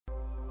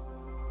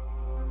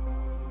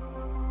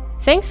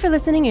Thanks for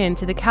listening in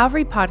to the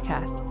Calvary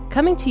Podcast,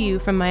 coming to you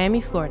from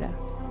Miami, Florida.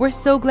 We're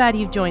so glad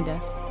you've joined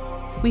us.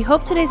 We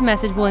hope today's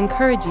message will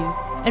encourage you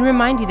and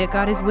remind you that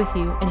God is with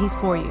you and He's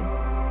for you.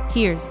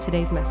 Here's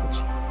today's message.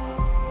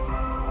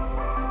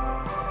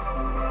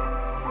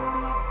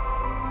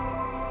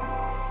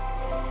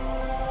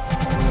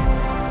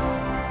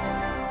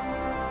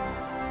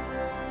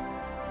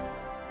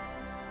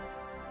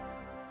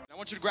 I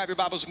want you to grab your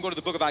Bibles and go to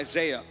the book of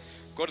Isaiah.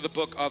 Go to the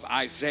book of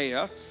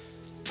Isaiah.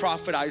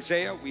 Prophet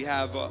Isaiah. We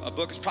have a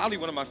book. It's probably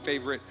one of my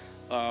favorite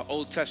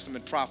Old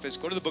Testament prophets.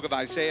 Go to the book of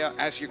Isaiah.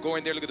 As you're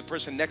going there, look at the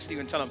person next to you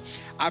and tell them,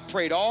 I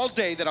prayed all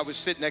day that I would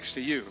sit next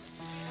to you.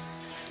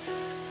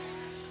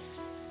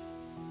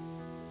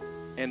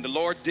 And the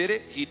Lord did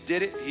it. He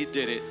did it. He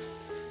did it.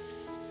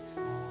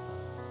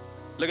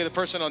 Look at the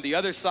person on the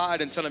other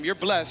side and tell them, you're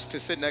blessed to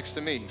sit next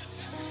to me.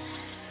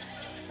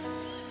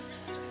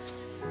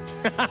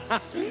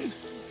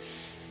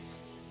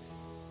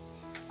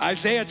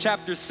 Isaiah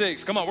chapter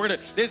 6. Come on,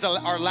 this is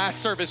our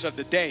last service of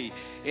the day.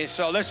 And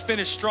so let's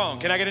finish strong.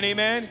 Can I get an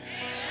amen?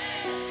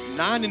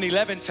 9 and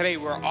 11 today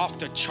were off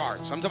the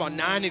charts. I'm talking about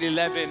 9 and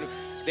 11.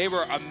 They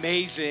were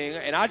amazing.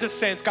 And I just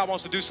sense God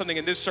wants to do something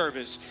in this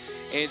service.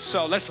 And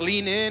so let's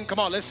lean in. Come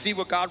on, let's see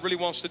what God really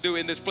wants to do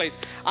in this place.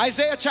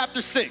 Isaiah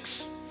chapter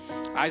 6.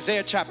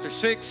 Isaiah chapter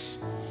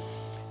 6.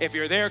 If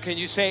you're there, can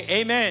you say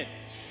amen?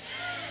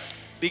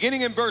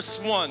 Beginning in verse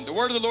 1, the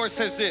word of the Lord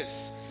says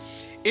this.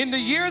 In the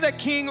year that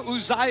King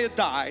Uzziah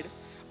died,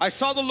 I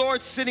saw the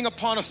Lord sitting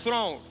upon a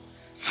throne,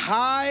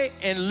 high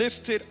and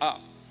lifted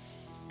up,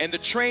 and the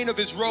train of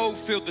his robe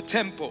filled the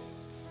temple.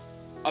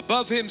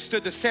 Above him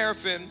stood the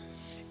seraphim.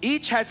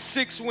 Each had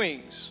 6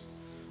 wings.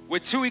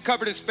 With 2 he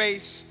covered his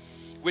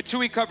face, with 2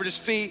 he covered his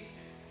feet,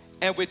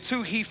 and with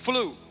 2 he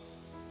flew.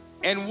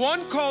 And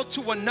one called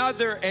to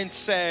another and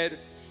said,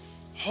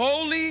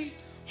 Holy,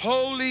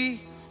 holy,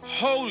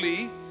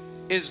 holy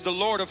is the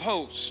Lord of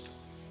hosts.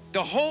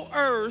 The whole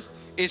earth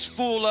is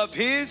full of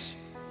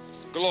his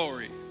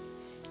glory.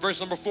 Verse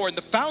number 4, and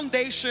the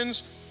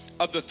foundations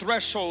of the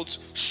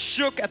thresholds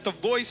shook at the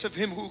voice of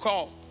him who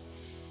called,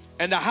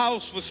 and the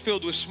house was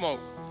filled with smoke.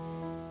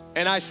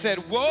 And I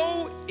said,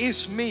 woe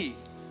is me,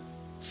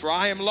 for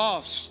I am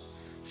lost,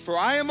 for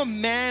I am a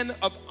man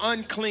of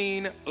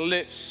unclean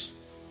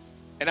lips,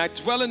 and I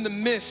dwell in the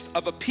midst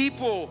of a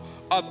people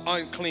of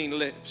unclean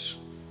lips.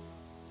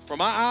 For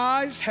my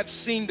eyes have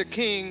seen the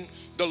King,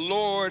 the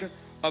Lord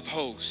of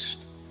hosts.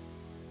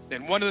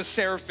 Then one of the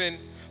seraphim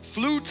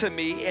flew to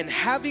me, and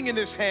having in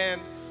his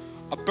hand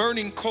a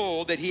burning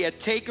coal that he had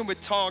taken with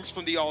tongs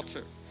from the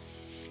altar.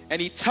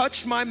 And he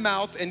touched my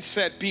mouth and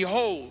said,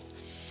 behold,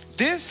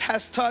 this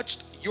has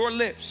touched your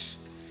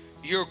lips.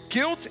 Your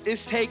guilt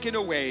is taken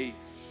away,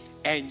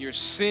 and your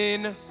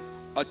sin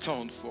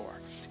atoned for.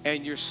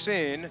 And your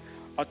sin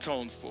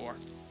atoned for.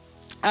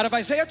 Out of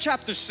Isaiah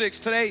chapter 6,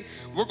 today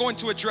we're going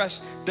to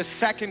address the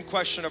second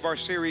question of our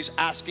series,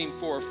 Asking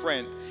for a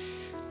Friend.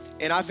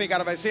 And I think out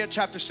of Isaiah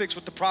chapter 6,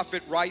 what the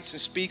prophet writes and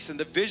speaks and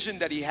the vision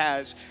that he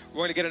has, we're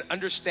going to get an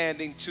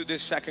understanding to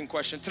this second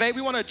question. Today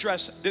we want to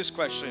address this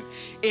question.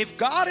 If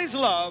God is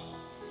love,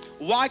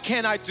 why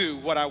can't I do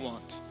what I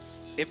want?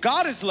 If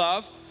God is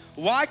love,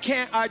 why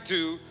can't I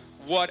do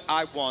what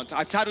I want?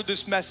 I've titled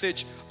this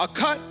message, A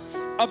Cut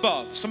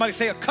Above. Somebody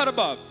say a cut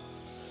above.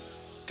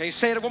 Can you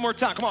say it one more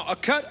time? Come on, a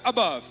cut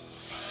above.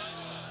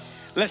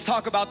 Let's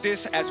talk about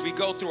this as we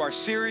go through our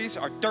series,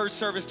 our third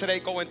service today,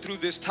 going through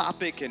this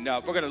topic. And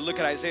we're going to look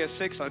at Isaiah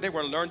 6. I think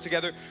we're going to learn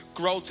together,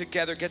 grow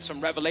together, get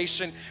some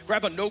revelation.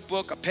 Grab a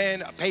notebook, a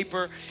pen, a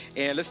paper,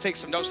 and let's take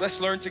some notes.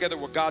 Let's learn together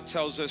what God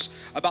tells us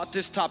about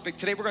this topic.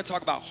 Today, we're going to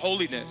talk about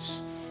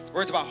holiness. We're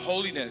going to talk about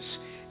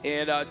holiness.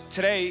 And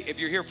today, if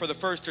you're here for the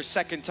first or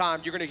second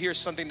time, you're going to hear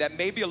something that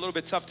may be a little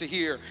bit tough to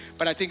hear,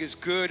 but I think is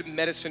good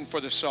medicine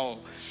for the soul.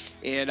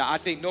 And I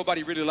think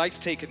nobody really likes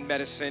taking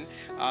medicine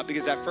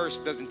because at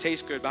first it doesn't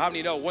taste good. But how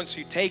many know once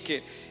you take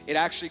it, it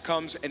actually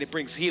comes and it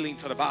brings healing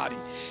to the body.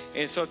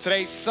 And so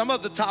today, some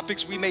of the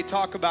topics we may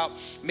talk about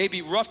may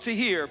be rough to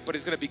hear, but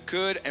it's going to be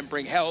good and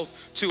bring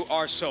health to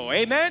our soul.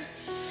 Amen?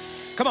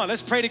 Come on,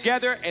 let's pray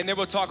together, and then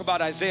we'll talk about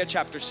Isaiah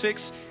chapter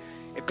 6.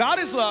 If God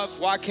is love,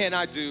 why can't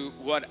I do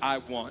what I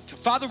want?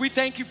 Father, we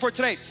thank you for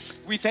today.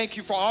 We thank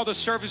you for all the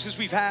services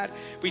we've had.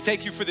 We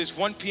thank you for this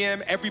 1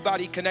 p.m.,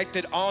 everybody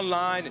connected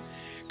online.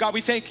 God,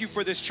 we thank you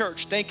for this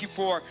church. Thank you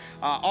for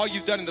all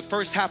you've done in the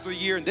first half of the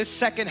year. And this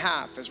second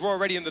half, as we're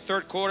already in the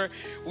third quarter,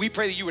 we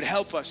pray that you would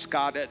help us,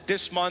 God,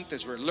 this month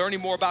as we're learning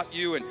more about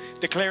you and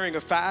declaring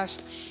a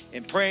fast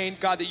and praying,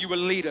 God, that you would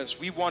lead us.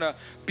 We want to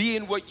be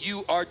in what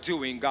you are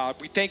doing, God.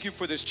 We thank you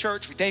for this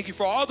church. We thank you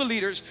for all the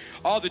leaders,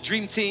 all the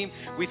dream team.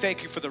 We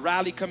thank you for the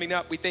rally coming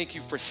up. We thank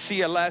you for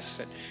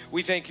CLS. And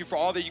we thank you for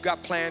all that you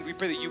got planned. We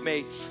pray that you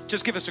may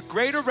just give us a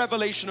greater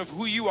revelation of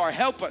who you are.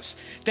 Help us.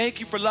 Thank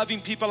you for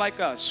loving people like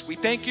us. We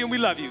thank you and we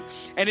love you.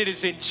 And it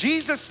is in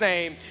Jesus'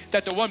 name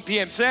that the 1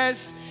 p.m.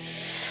 says.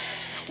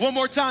 Amen. One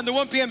more time, the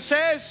 1 p.m.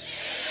 says.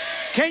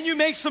 Amen. Can you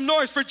make some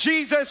noise for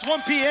Jesus?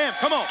 1 p.m.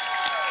 Come on.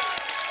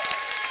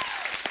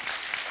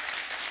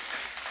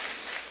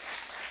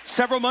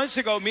 Several months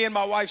ago, me and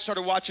my wife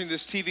started watching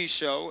this TV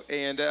show,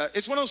 and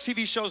it's one of those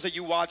TV shows that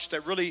you watch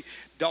that really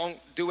don't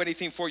do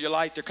anything for your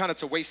life. They're kind of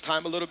to waste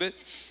time a little bit.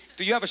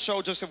 Do you have a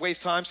show just to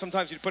waste time?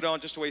 Sometimes you put it on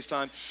just to waste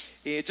time.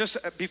 And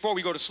just before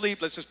we go to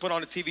sleep, let's just put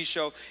on a TV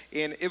show.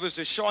 And it was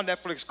this show on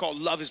Netflix called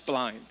Love is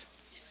Blind.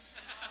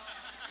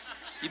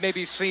 You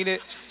maybe seen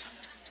it.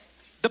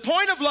 The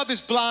point of Love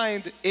is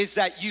Blind is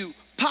that you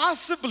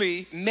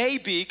possibly,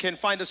 maybe, can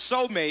find a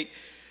soulmate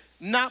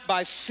not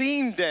by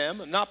seeing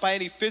them, not by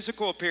any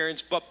physical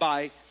appearance, but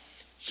by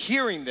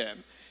hearing them.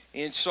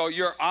 And so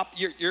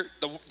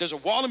there's a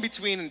wall in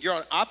between, and you're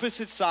on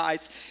opposite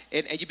sides,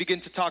 and you begin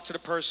to talk to the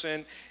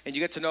person, and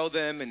you get to know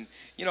them. And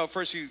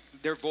first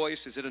their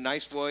voice, is it a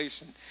nice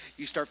voice? And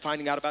you start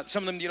finding out about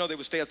some of them. They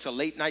would stay up till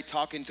late night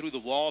talking through the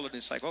wall, and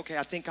it's like, okay,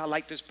 I think I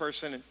like this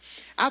person. And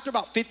after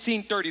about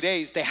 15, 30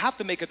 days, they have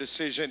to make a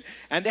decision,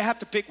 and they have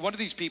to pick one of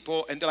these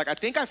people, and they're like, I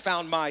think I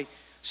found my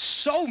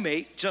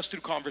soulmate just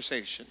through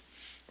conversation.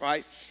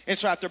 Right? And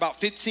so after about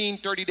 15,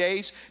 30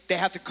 days, they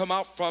have to come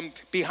out from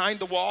behind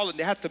the wall, and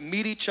they have to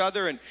meet each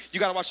other. And you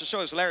got to watch the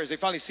show. It's hilarious. They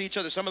finally see each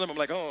other. Some of them are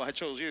like, oh, I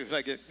chose you.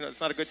 Like, it's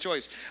not a good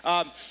choice.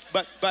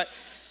 But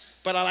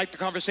I like the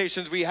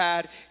conversations we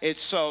had.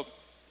 It's so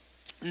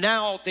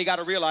now they got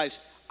to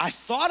realize, I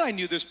thought I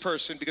knew this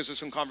person because of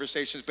some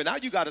conversations, but now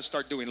you got to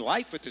start doing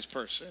life with this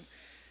person.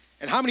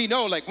 And how many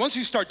know, like, once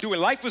you start doing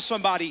life with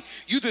somebody,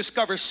 you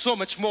discover so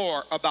much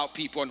more about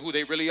people and who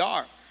they really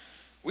are.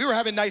 We were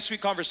having nice,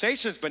 sweet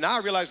conversations, but now I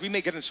realize we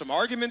may get in some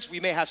arguments. We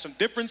may have some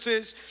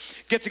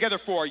differences. Get together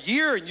for a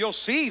year, and you'll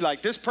see,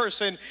 like, this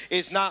person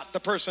is not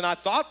the person I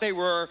thought they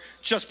were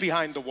just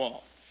behind the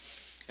wall.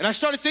 And I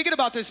started thinking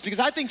about this because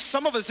I think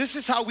some of us, this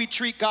is how we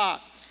treat God.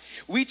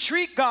 We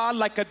treat God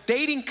like a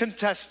dating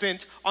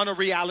contestant on a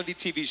reality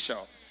TV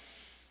show.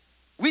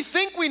 We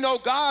think we know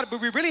God, but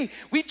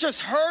we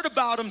just heard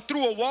about him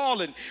through a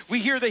wall, and we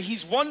hear that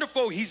he's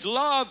wonderful, he's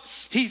loved,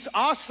 he's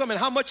awesome, and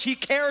how much he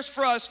cares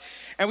for us.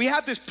 And we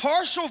have this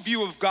partial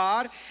view of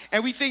God,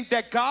 and we think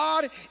that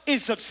God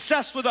is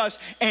obsessed with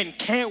us and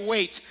can't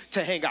wait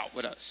to hang out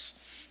with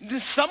us.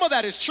 Some of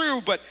that is true,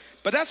 but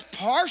that's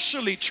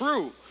partially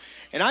true.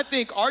 And I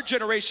think our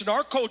generation,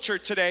 our culture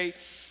today,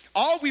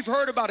 all we've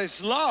heard about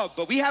is love,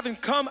 but we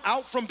haven't come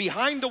out from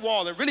behind the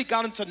wall and really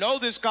gotten to know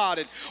this God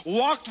and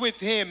walked with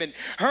him and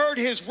heard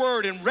his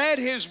word and read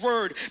his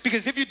word.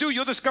 Because if you do,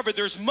 you'll discover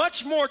there's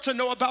much more to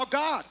know about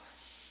God.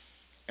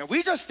 And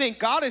we just think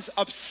God is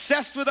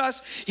obsessed with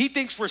us. He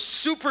thinks we're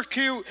super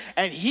cute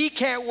and he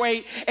can't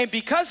wait. And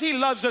because he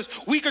loves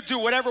us, we could do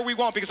whatever we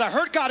want, because I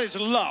heard God is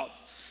love.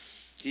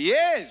 He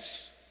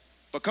is.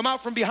 But come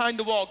out from behind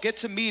the wall, get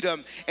to meet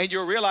him, and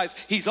you'll realize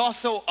he's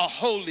also a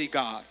holy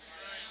God.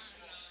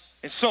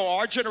 And so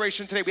our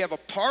generation today, we have a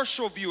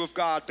partial view of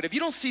God, but if you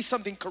don't see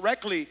something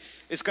correctly,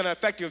 it's going to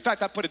affect you. In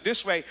fact, I put it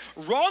this way: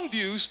 wrong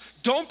views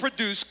don't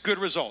produce good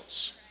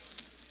results.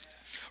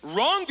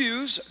 Wrong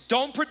views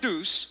don't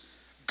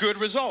produce good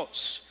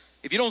results.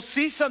 If you don't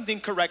see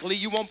something correctly,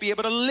 you won't be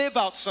able to live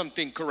out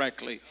something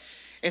correctly.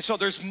 And so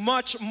there's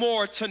much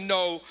more to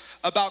know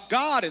about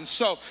God. And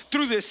so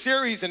through this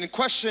series, and in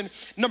question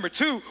number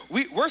 2,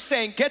 we're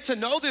saying get to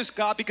know this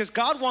God, because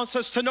God wants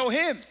us to know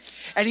him.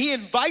 And he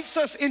invites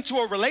us into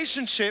a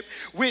relationship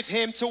with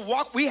him to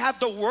walk. We have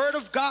the word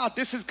of God.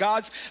 This is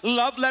God's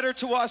love letter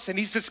to us, and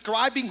he's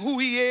describing who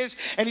he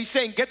is. And he's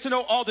saying, get to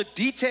know all the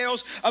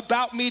details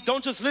about me.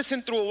 Don't just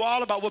listen through a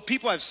wall about what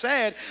people have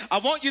said. I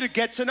want you to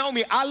get to know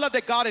me. I love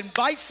that God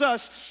invites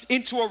us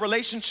into a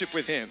relationship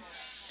with him.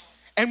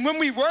 And when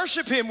we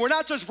worship him, we're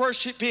not just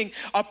worshiping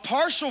a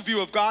partial view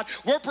of God.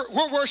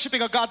 We're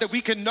worshiping a God that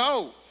we can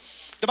know.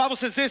 The Bible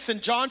says this in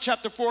John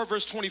chapter 4,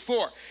 verse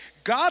 24.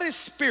 God is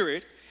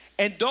spirit,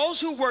 and those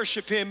who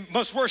worship him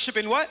must worship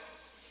in what?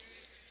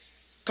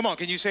 Come on,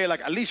 can you say it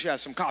like at least you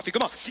have some coffee?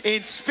 Come on.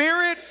 In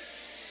spirit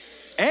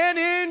and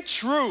in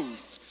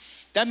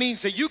truth. That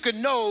means that you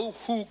can know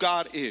who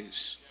God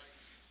is.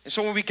 And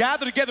so when we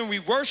gather together and we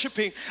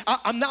worshiping,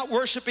 I'm not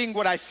worshiping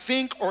what I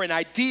think or an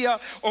idea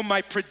or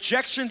my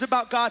projections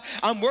about God.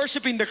 I'm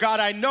worshiping the God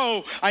I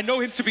know. I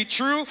know him to be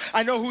true.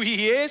 I know who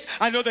he is.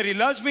 I know that he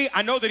loves me.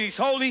 I know that he's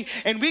holy.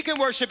 And we can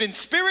worship in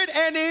spirit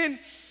and in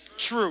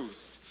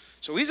truth.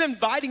 So he's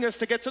inviting us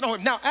to get to know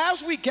him. Now,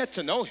 as we get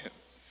to know him,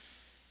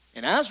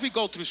 and as we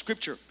go through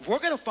scripture, we're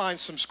going to find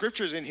some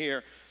scriptures in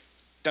here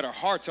that are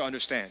hard to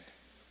understand.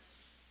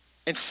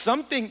 And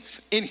some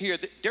things in here,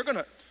 they're going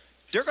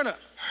to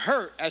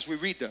hurt as we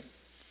read them.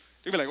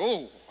 They'll be like,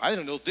 oh, I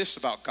didn't know this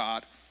about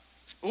God.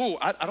 Oh,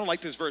 I don't like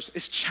this verse.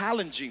 It's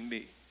challenging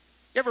me.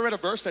 You ever read a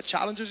verse that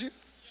challenges you?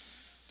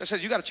 That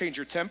says you got to change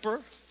your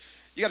temper.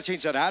 You got to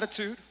change that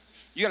attitude.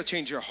 You got to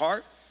change your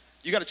heart.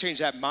 You got to change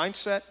that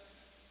mindset.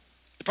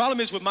 The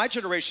problem is with my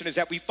generation is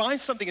that we find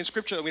something in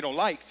scripture that we don't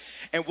like,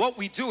 and what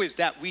we do is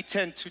that we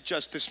tend to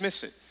just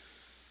dismiss it.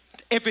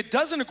 If it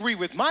doesn't agree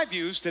with my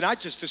views, then I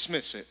just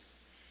dismiss it.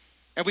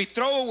 And we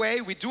throw away,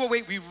 we do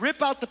away, we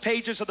rip out the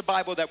pages of the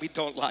Bible that we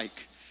don't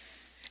like.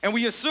 And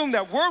we assume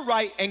that we're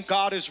right and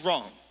God is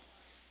wrong.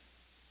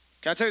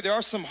 Can I tell you, there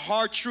are some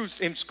hard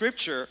truths in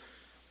scripture,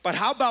 But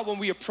how about when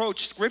we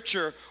approach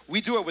scripture,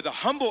 we do it with a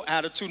humble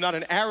attitude, not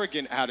an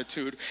arrogant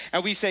attitude.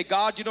 And we say,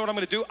 God, you know what I'm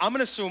gonna do? I'm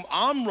gonna assume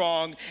I'm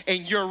wrong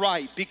and you're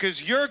right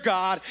because you're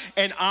God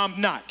and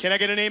I'm not. Can I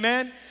get an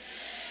amen?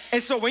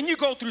 And so when you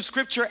go through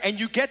scripture and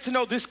you get to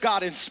know this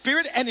God in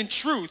spirit and in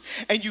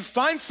truth, and you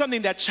find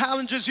something that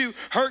challenges you,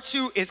 hurts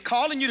you, is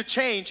calling you to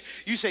change,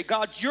 you say,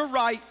 God, you're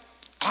right,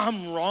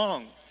 I'm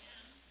wrong.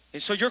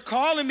 And so you're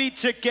calling me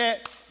to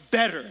get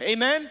better,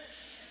 amen?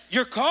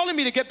 You're calling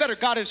me to get better.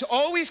 God is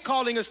always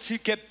calling us to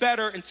get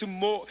better and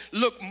to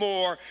look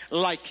more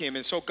like him.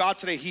 And so God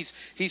today,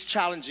 he's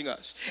challenging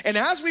us. And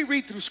as we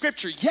read through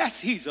scripture,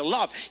 yes, he's a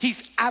love.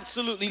 He's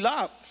absolutely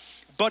love,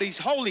 but he's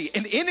holy.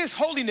 And in his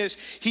holiness,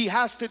 he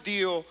has to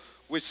deal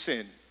with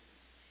sin.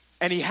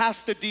 And he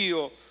has to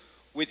deal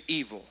with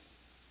evil.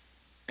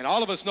 And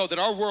all of us know that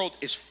our world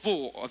is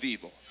full of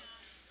evil.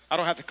 I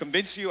don't have to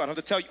convince you. I don't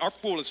have to tell you.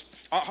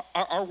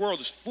 Our world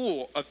is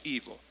full of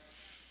evil.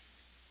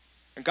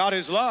 And God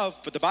is love,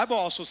 but the Bible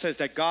also says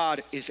that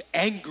God is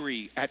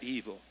angry at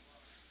evil.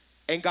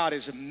 And God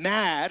is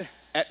mad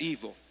at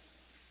evil.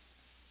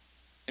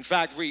 In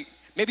fact,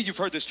 maybe you've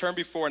heard this term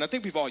before, and I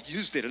think we've all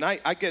used it, and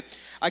I get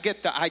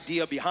the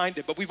idea behind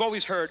it, but we've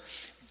always heard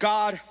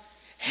God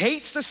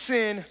hates the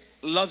sin,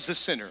 loves the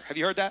sinner. Have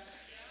you heard that?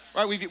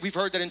 Right, we've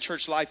heard that in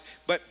church life,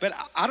 but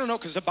I don't know,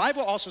 because the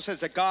Bible also says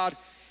that God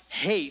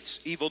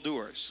hates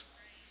evildoers.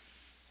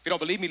 If you don't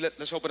believe me,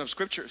 let's open up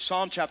scripture.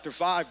 Psalm chapter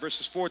 5,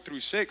 verses 4 through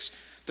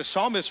 6. The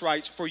psalmist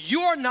writes, for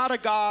you are not a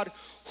God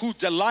who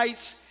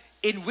delights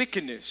in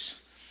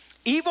wickedness.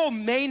 Evil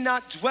may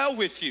not dwell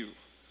with you.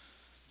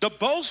 The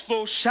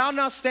boastful shall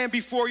not stand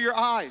before your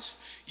eyes.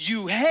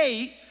 You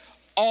hate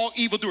all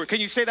evildoers.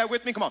 Can you say that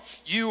with me? Come on.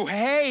 You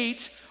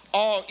hate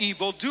all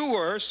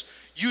evildoers.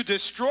 You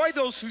destroy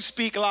those who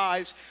speak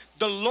lies.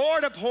 The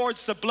Lord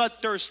abhors the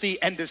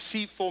bloodthirsty and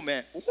deceitful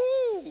man.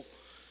 Ooh.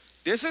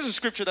 This is a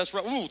scripture that's,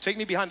 take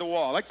me behind the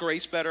wall. I like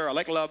grace better. I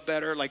like love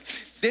better. Like,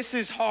 this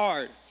is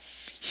hard.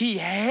 He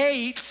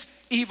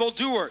hates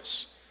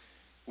evildoers.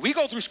 We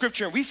go through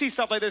scripture and we see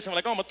stuff like this and we're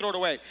like, oh, I'm gonna throw it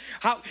away.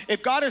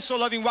 If God is so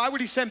loving, why would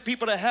he send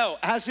people to hell?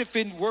 As if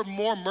we're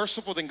more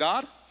merciful than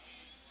God?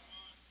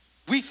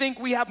 We think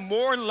we have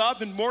more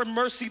love and more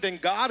mercy than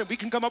God, and we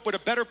can come up with a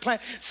better plan.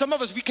 Some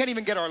of us, we can't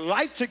even get our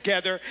life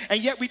together,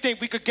 and yet we think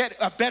we could get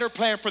a better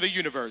plan for the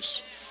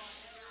universe.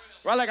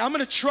 Right? Like, I'm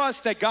gonna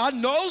trust that God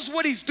knows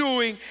what he's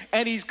doing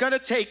and he's gonna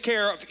take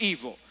care of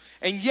evil.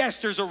 And yes,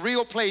 there's a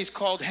real place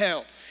called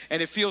hell.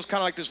 And it feels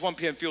kind of like this 1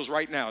 p.m. feels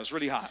right now. It's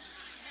really hot.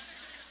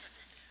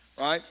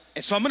 Right?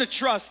 And so I'm gonna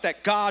trust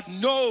that God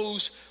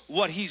knows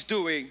what he's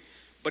doing,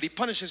 but he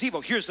punishes evil.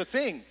 Here's the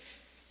thing.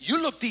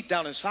 You look deep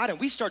down inside and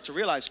we start to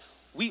realize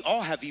we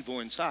all have evil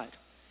inside.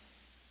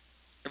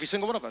 Every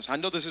single one of us. I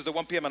know this is the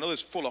 1 p.m. I know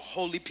it's full of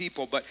holy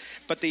people, but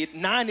the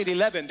 9 and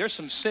 11, there's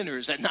some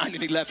sinners at 9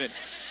 and 11.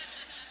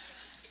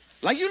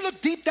 Like, you look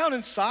deep down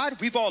inside,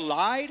 we've all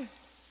lied,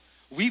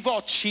 we've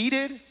all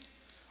cheated,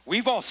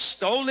 we've all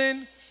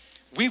stolen,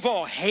 we've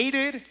all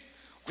hated,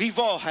 we've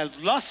all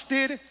have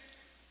lusted.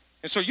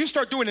 And so you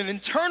start doing an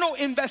internal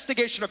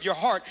investigation of your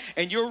heart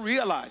and you'll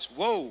realize,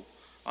 whoa,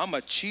 I'm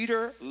a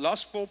cheater,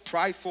 lustful,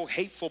 prideful,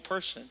 hateful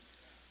person.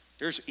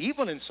 There's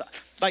evil inside.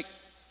 Like,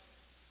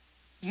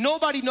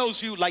 nobody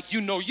knows you like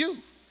you know you.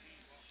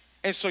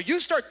 And so you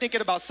start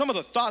thinking about some of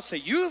the thoughts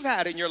that you've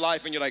had in your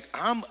life and you're like,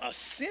 I'm a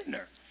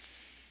sinner.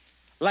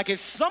 Like, if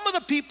some of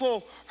the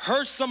people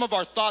heard some of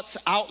our thoughts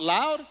out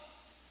loud,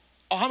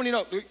 oh, how many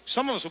know?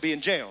 Some of us will be in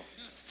jail.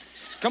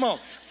 Come on.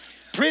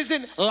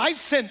 Prison, life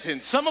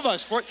sentence. Some of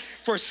us,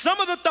 for some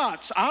of the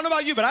thoughts, I don't know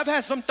about you, but I've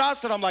had some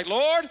thoughts that I'm like,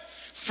 Lord,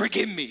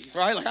 forgive me,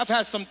 right? Like, I've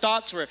had some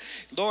thoughts where,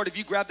 Lord, if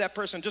you grab that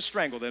person, just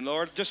strangle them,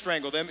 Lord, just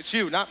strangle them. It's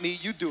you, not me.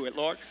 You do it,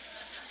 Lord.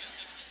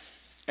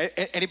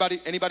 Anybody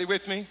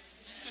with me?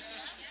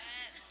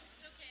 Yes,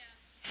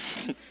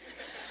 it's okay.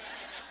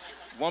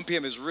 1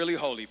 p.m. is really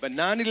holy, but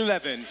 9 and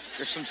 11,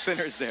 there's some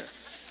sinners there.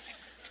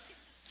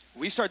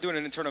 We start doing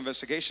an internal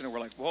investigation and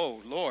we're like,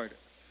 whoa, Lord,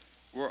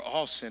 we're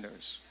all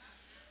sinners.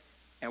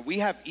 And we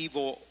have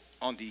evil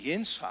on the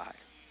inside.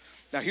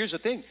 Now, here's the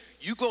thing.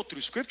 You go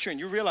through scripture and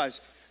you realize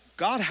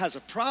God has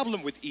a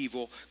problem with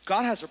evil.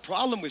 God has a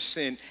problem with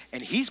sin,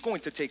 and he's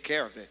going to take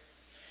care of it.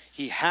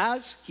 He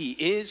has, he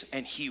is,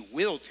 and he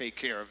will take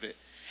care of it.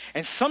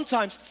 And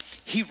sometimes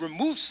he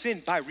removes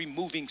sin by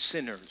removing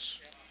sinners.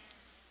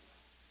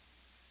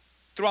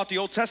 Throughout the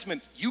Old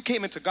Testament, you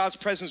came into God's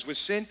presence with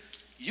sin,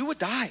 you would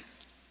die.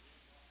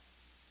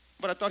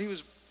 But I thought he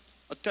was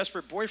a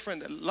desperate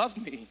boyfriend that loved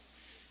me.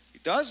 He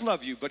does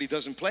love you, but he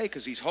doesn't play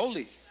because he's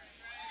holy.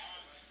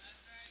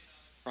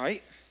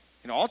 Right?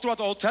 And all throughout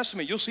the Old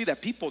Testament, you'll see that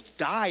people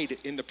died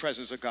in the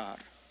presence of God.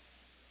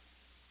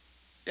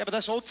 Yeah, but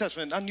that's Old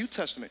Testament, not New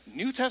Testament.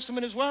 New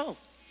Testament as well.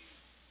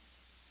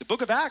 The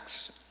book of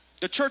Acts,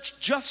 the church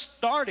just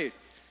started.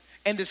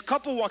 And this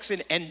couple walks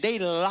in and they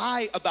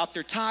lie about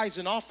their tithes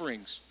and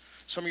offerings.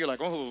 Some of you are like,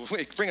 oh,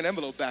 wait, bring an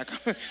envelope back.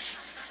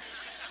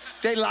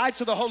 They lied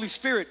to the Holy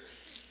Spirit.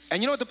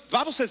 And you know what? The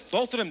Bible says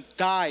both of them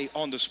die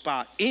on the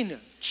spot in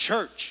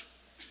church.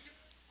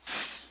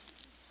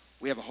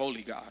 We have a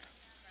holy God.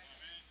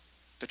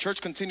 The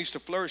church continues to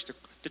flourish.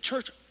 The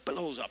church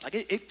blows up. Like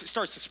it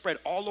starts to spread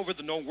all over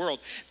the known world.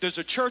 There's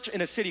a church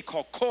in a city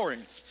called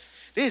Corinth.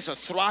 This is a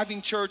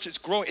thriving church. It's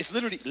growing. It's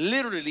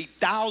literally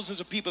thousands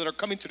of people that are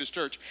coming to this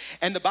church.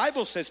 And the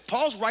Bible says,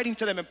 Paul's writing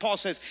to them, and Paul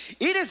says,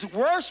 it is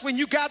worse when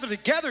you gather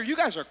together. You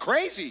guys are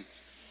crazy.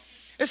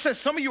 It says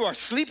some of you are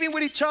sleeping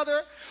with each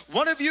other.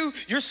 One of you,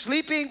 you're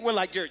sleeping with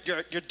like your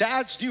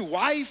dad's new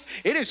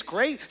wife. It is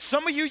great.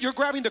 Some of you, you're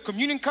grabbing the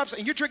communion cups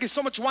and you're drinking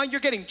so much wine, you're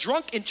getting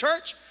drunk in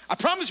church. I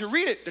promise you,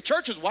 read it. The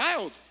church is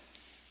wild,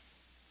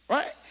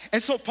 right?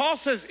 And so Paul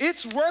says,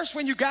 it's worse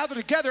when you gather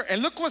together.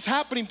 And look what's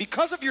happening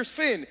because of your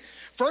sin.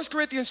 1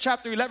 Corinthians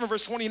chapter 11,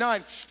 verse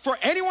 29. For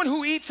anyone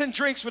who eats and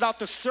drinks without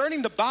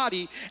discerning the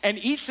body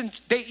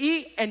they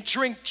eat and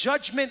drink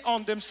judgment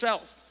on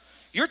themselves.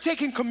 You're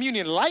taking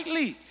communion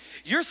lightly.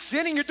 You're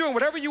sinning, you're doing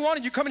whatever you want,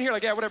 and you come in here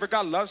like, yeah, whatever,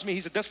 God loves me.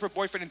 He's a desperate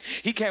boyfriend, and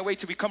he can't wait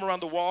till we come around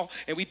the wall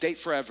and we date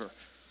forever.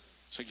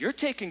 So you're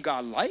taking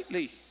God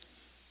lightly.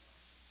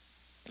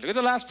 Look at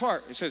the last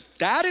part. It says,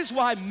 that is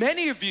why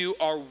many of you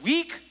are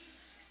weak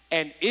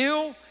and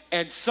ill,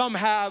 and some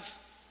have,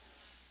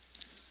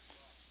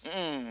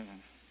 I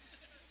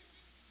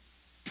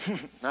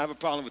have a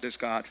problem with this,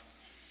 God.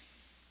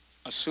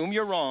 Assume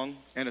you're wrong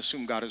and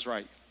assume God is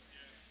right.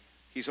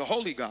 He's a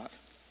holy God.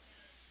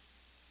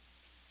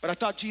 But I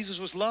thought Jesus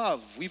was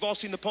love. We've all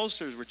seen the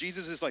posters where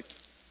Jesus is like,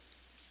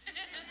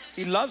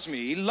 he loves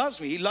me, he loves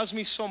me, he loves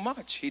me so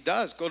much. He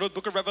does. Go to the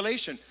book of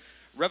Revelation.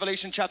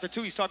 Revelation chapter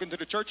 2, he's talking to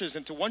the churches,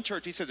 and to one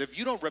church he says, if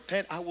you don't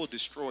repent, I will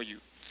destroy you.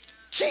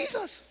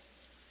 Jesus.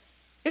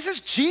 This is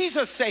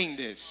Jesus saying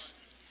this.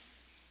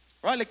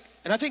 Right? Like,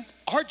 and I think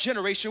our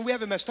generation, we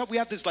have it messed up. We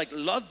have this like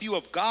love view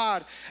of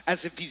God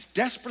as if he's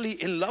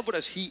desperately in love with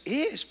us. He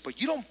is,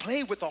 but you don't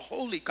play with a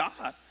holy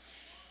God.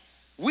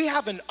 We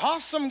have an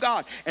awesome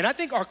God. And I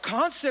think our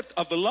concept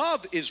of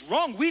love is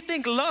wrong. We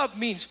think love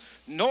means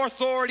no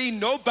authority,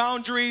 no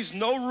boundaries,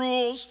 no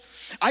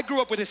rules. I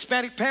grew up with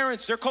Hispanic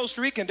parents. They're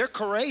Costa Rican. They're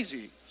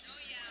crazy. Oh,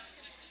 yeah.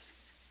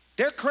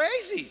 They're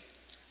crazy.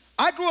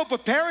 I grew up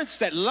with parents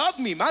that loved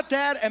me. My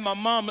dad and my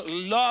mom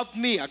loved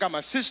me. I got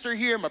my sister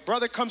here. My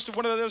brother comes to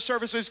one of those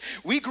services.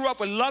 We grew up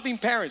with loving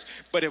parents.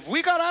 But if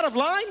we got out of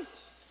line,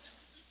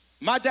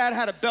 my dad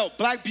had a belt,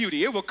 Black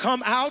Beauty. It would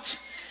come out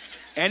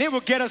and it will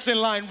get us in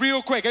line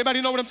real quick.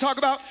 Anybody know what I'm talking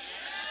about?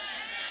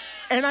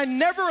 And I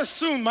never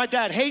assumed my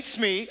dad hates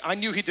me. I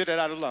knew he did it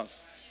out of love.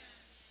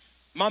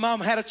 My mom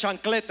had a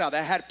chancleta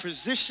that had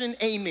precision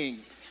aiming.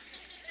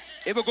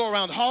 It would go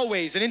around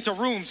hallways and into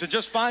rooms and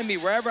just find me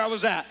wherever I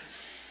was at.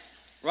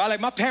 Right? Like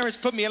my parents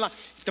put me in line.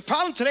 The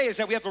problem today is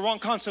that we have the wrong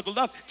concept of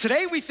love.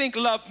 Today we think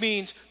love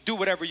means do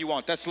whatever you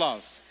want. That's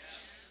love.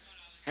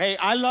 Hey,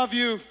 I love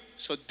you,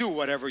 so do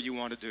whatever you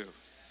want to do.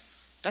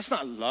 That's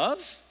not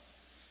love.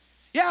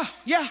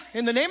 Yeah,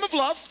 in the name of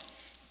love,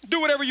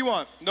 do whatever you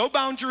want. No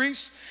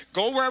boundaries.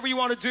 Go wherever you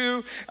want to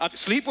do.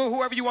 Sleep with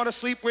whoever you want to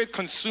sleep with.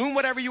 Consume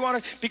whatever you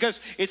want to, because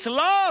it's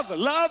love.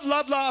 Love,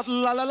 love, love,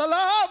 la, la, la,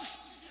 love.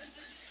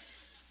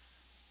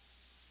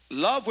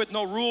 Love with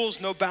no rules,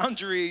 no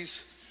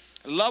boundaries.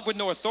 Love with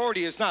no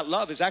authority is not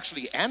love. It's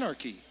actually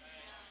anarchy.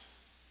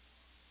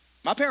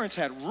 My parents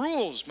had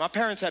rules. My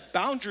parents had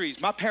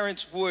boundaries. My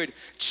parents would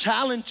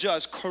challenge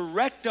us,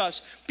 correct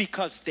us,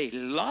 because they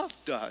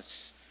loved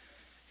us.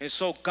 And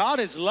so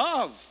God is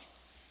love.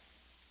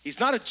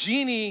 He's not a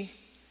genie.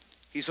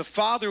 He's a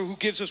father who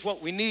gives us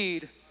what we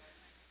need.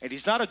 And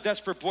he's not a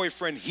desperate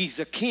boyfriend. He's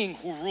a king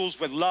who rules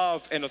with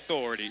love and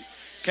authority.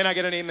 Can I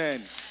get an amen?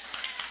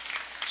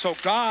 So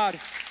God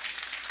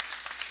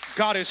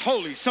is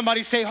holy.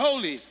 Somebody say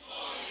holy.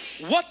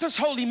 Holy. What does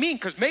holy mean?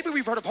 Because maybe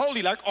we've heard of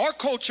holy. Like our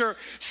culture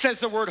says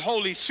the word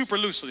holy super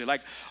loosely.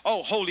 Like,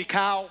 oh, holy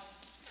cow.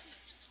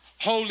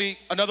 Holy,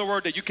 another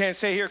word that you can't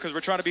say here because we're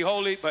trying to be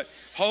holy, but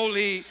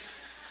holy,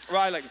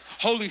 right? Like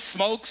holy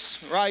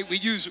smokes, right? We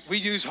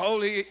use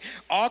holy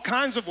all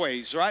kinds of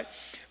ways, right?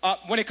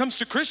 When it comes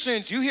to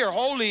Christians, you hear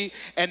holy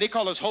and they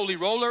call us holy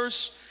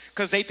rollers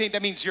because they think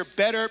that means you're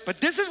better.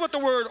 But this is what the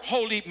word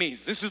holy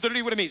means. This is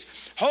literally what it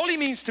means. Holy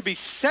means to be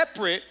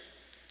separate,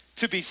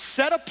 to be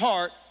set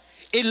apart.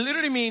 It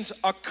literally means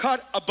a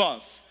cut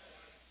above.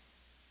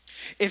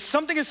 If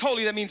something is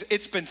holy, that means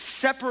it's been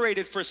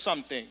separated for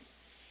something.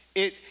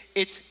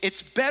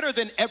 It's better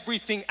than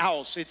everything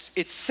else.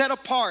 It's set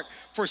apart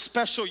for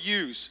special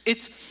use.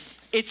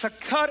 It's a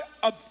cut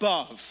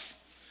above.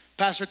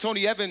 Pastor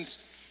Tony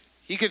Evans,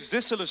 he gives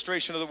this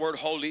illustration of the word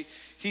holy.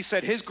 He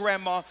said his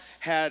grandma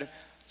had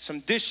some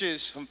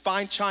dishes from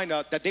fine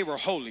china that they were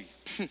holy.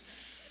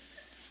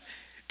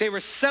 They were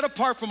set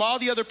apart from all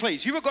the other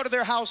plates. You would go to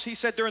their house, he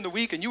said, during the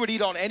week, and you would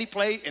eat on any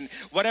plate and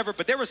whatever,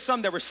 but there were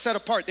some that were set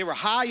apart. They were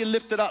high and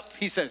lifted up,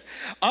 he says.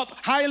 Up,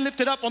 high and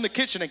lifted up on the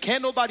kitchen, and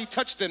can't nobody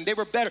touch them. They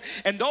were better.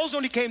 And those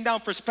only came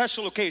down for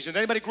special occasions.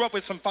 Anybody grew up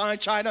with some fine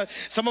china?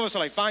 Some of us are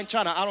like, fine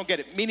china, I don't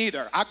get it. Me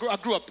neither. I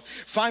grew up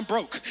fine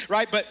broke,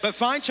 right? But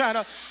fine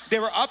china, they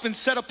were up and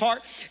set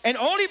apart. And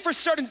only for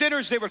certain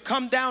dinners, they would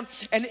come down,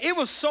 and it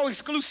was so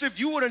exclusive,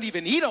 you wouldn't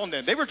even eat on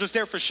them. They were just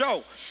there for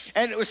show.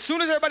 And as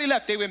soon as everybody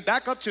left, they went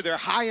back up to their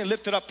high and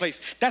lifted up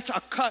place. That's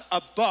a cut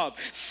above,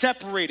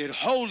 separated,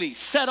 holy,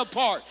 set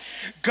apart.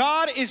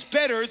 God is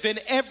better than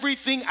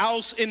everything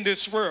else in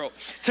this world.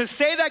 To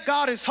say that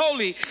God is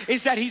holy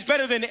is that he's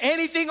better than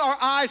anything our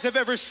eyes have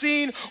ever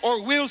seen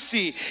or will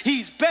see.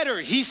 He's better.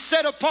 He's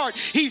set apart.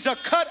 He's a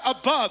cut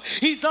above.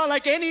 He's not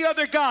like any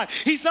other God.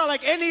 He's not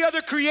like any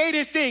other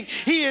created thing.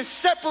 He is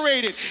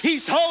separated.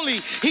 He's holy.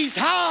 He's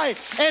high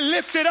and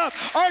lifted up.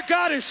 Our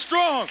God is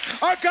strong.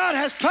 Our God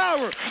has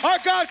power. Our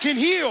God can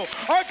heal.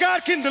 Our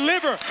God can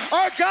deliver.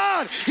 Our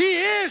God, he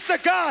is the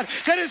God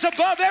that is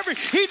above every.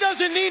 He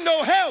doesn't need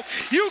no help.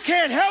 You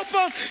can't help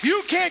him.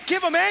 You can't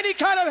give him any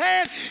kind of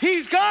hand.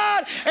 He's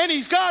God, and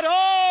he's God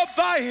all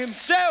by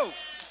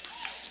himself.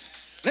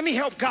 Let me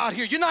help God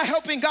here. You're not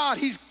helping God.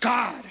 He's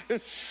God.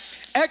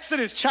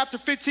 Exodus chapter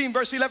 15,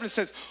 verse 11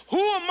 says,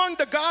 who among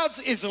the gods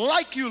is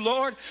like you,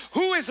 Lord?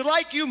 Who is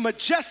like you,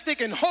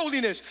 majestic in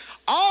holiness,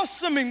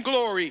 awesome in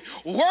glory,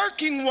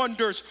 working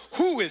wonders?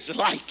 Who is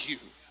like you?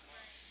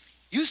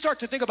 You start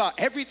to think about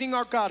everything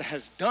our God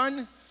has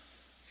done.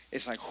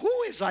 It's like, who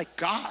is like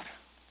God?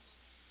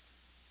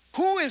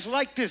 Who is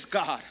like this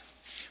God?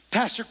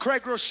 Pastor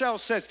Craig Rochelle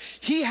says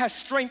he has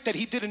strength that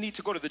he didn't need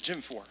to go to the gym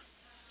for.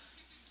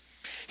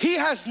 He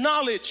has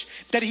knowledge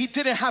that he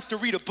didn't have to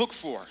read a book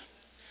for.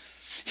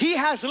 He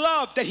has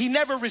love that he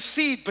never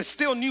received but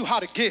still knew how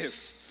to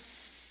give.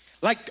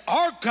 Like,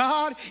 our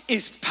God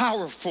is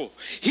powerful.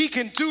 He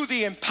can do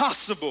the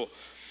impossible.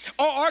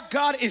 Oh, our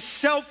God is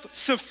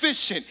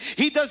self-sufficient.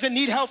 He doesn't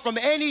need help from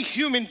any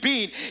human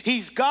being.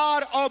 He's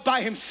God all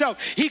by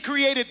himself. He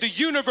created the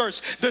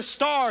universe, the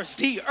stars,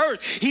 the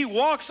earth. He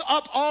walks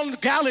up on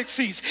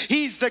galaxies.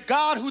 He's the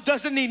God who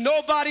doesn't need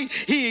nobody.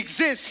 He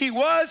exists. He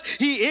was,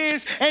 he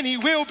is, and he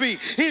will be.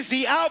 He's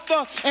the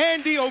Alpha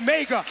and the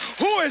Omega.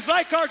 Who is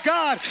like our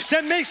God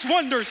that makes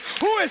wonders?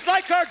 Who is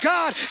like our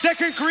God that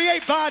can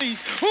create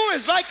bodies? Who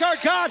is like our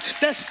God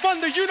that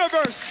spun the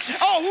universe?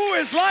 Oh, who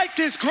is like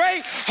this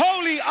great,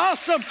 holy,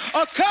 awesome,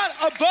 a cut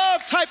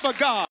above type of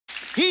God?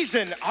 He's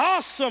an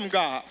awesome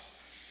God.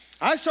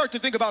 I start to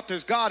think about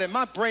this God and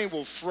my brain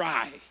will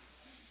fry.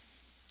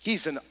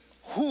 He's an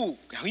who?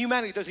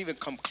 Humanity doesn't even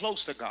come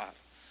close to God.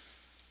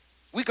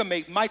 We can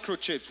make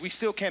microchips. We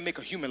still can't make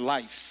a human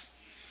life.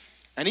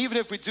 And even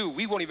if we do,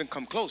 we won't even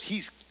come close.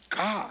 He's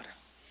God.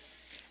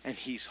 And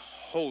he's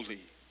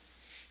holy.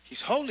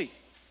 He's holy.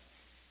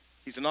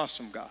 He's an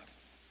awesome God.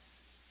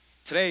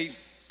 Today,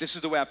 this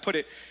is the way I put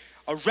it.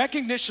 A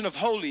recognition of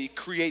holy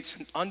creates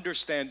an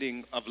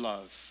understanding of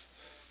love.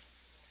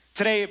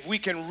 Today, if we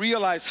can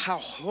realize how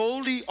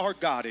holy our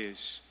God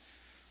is,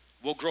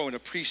 we'll grow in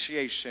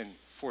appreciation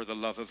for the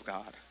love of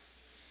God.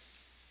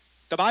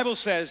 The Bible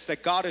says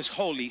that God is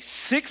holy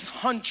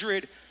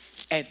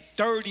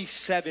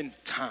 637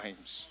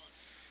 times.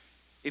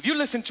 If you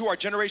listen to our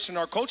generation,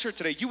 our culture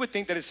today, you would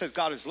think that it says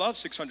God is love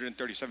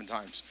 637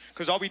 times,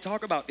 because all we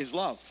talk about is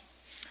love.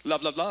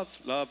 Love, love, love,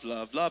 love,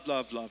 love, love,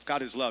 love, love.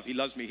 God is love. He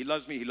loves me, he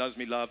loves me, he loves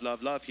me, love,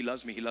 love, love. He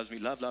loves me, he loves me,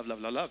 love, love, love,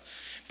 love, love.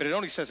 But it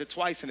only says it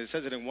twice, and it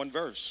says it in one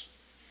verse.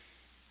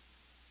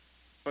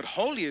 But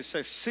holy, it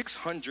says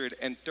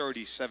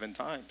 637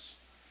 times.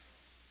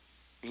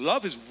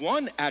 Love is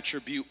one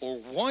attribute or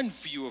one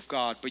view of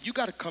God, but you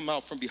got to come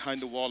out from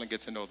behind the wall and get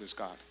to know this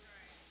God.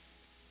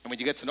 And when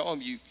you get to know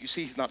him, you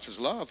see he's not just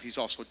love, he's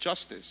also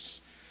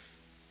justice.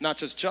 Not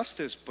just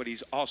justice, but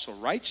he's also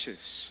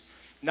righteous.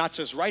 Not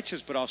just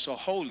righteous, but also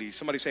holy.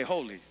 Somebody say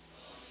holy.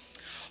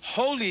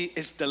 Holy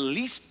is the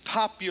least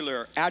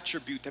popular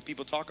attribute that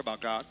people talk about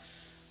God.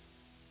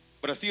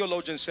 But a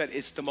theologian said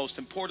it's the most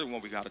important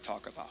one we got to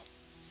talk about.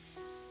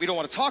 We don't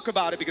want to talk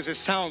about it because it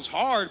sounds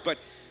hard, but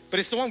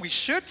it's the one we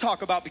should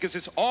talk about because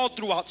it's all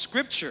throughout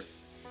Scripture.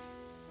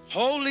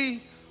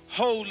 Holy,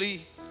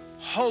 holy,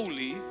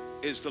 holy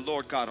is the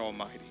Lord God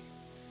Almighty.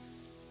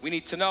 We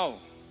need to know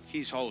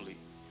he's holy.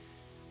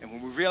 And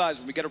when we realize,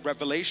 when we get a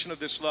revelation of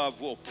this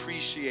love, we'll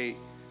appreciate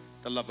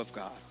the love of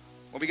God.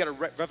 When we get a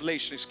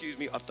revelation,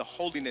 of the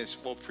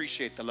holiness, we'll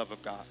appreciate the love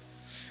of God.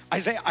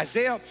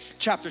 Isaiah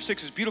chapter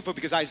 6 is beautiful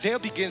because Isaiah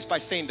begins by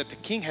saying that the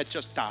king had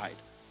just died.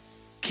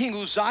 King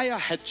Uzziah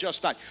had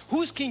just died.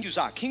 Who is King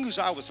Uzziah? King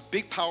Uzziah was a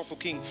big, powerful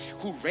king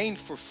who reigned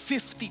for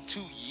 52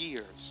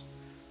 years.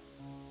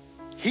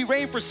 He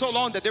reigned for so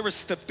long that there was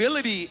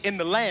stability in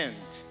the land.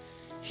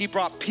 He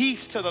brought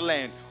peace to the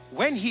land.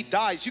 When he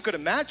dies, you could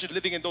imagine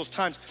living in those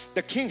times.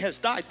 The king has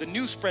died. The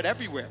news spread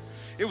everywhere.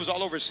 It was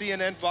all over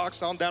CNN, Fox,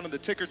 down on the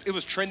ticker. It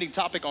was trending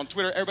topic on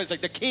Twitter. Everybody's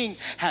like, the king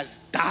has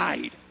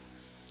died.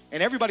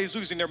 And everybody's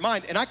losing their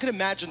mind. And I could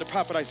imagine the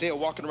prophet Isaiah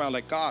walking around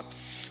like, God,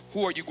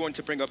 who are you going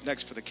to bring up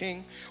next for the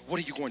king?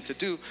 What are you going to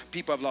do?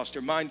 People have lost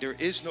their mind. There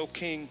is no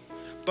king.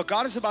 But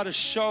God is about to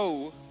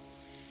show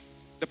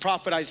the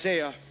prophet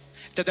Isaiah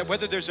that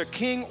whether there's a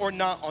king or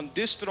not on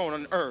this throne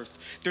on earth,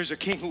 there's a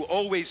king who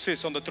always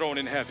sits on the throne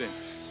in heaven.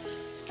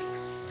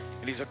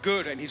 And he's a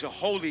good and he's a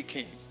holy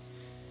king.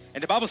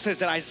 And the Bible says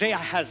that Isaiah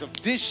has a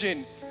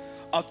vision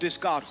of this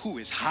God who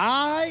is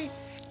high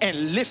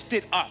and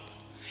lifted up.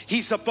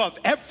 He's above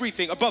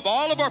everything, above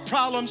all of our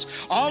problems,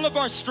 all of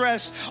our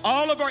stress,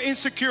 all of our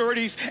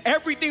insecurities,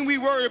 everything we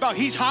worry about.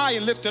 He's high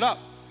and lifted up.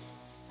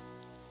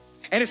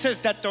 And it says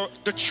that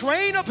the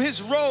train of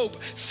his robe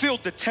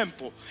filled the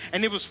temple,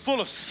 and it was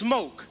full of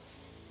smoke.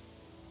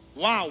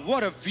 Wow,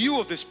 what a view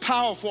of this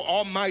powerful,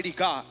 almighty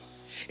God.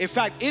 In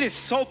fact, it is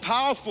so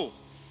powerful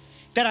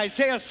that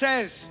Isaiah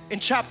says in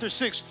chapter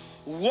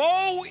 6,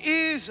 woe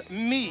is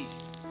me.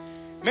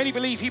 Many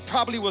believe he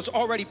probably was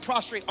already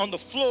prostrate on the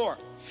floor.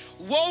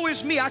 Woe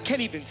is me, I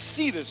can't even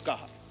see this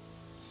God.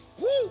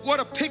 Woo, what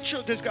a picture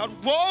of this God.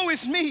 Woe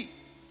is me,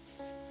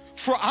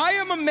 for I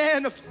am a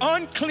man of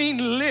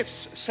unclean lips,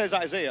 says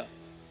Isaiah.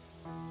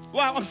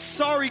 Wow, I'm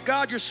sorry,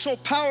 God, you're so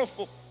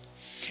powerful.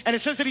 And it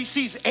says that he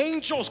sees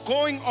angels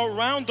going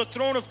around the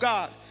throne of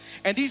God.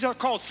 And these are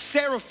called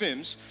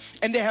seraphims,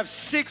 and they have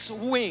 6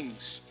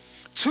 wings,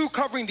 2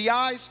 covering the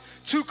eyes,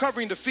 2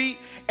 covering the feet,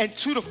 and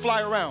 2 to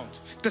fly around.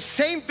 The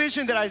same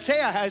vision that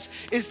Isaiah has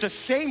is the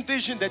same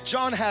vision that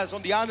John has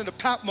on the island of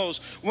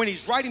Patmos when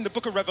he's writing the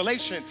book of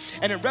Revelation.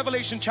 And in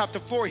Revelation chapter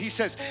 4, he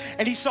says,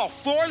 and he saw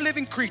 4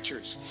 living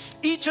creatures,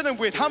 each of them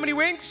with how many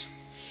wings?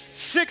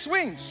 6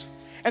 wings.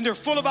 And they're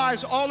full of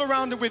eyes all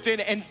around and within.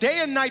 And day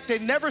and night they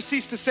never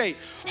cease to say,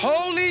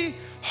 holy,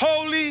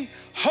 holy,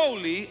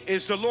 holy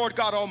is the Lord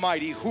God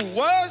Almighty, who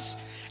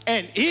was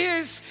and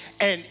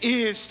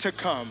is to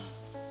come.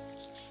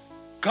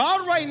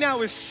 God right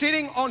now is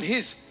sitting on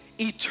his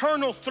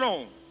eternal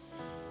throne.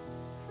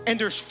 And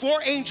there's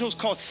 4 angels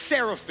called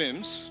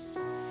seraphims,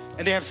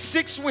 and they have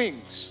 6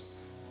 wings.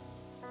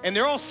 And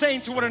they're all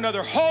saying to one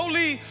another,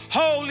 holy,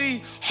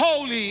 holy,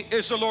 holy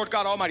is the Lord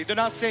God Almighty. They're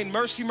not saying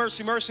mercy,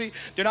 mercy, mercy.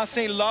 They're not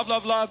saying love,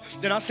 love,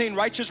 love. They're not saying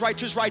righteous,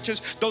 righteous, righteous.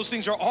 Those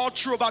things are all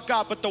true about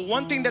God. But the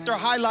one thing that they're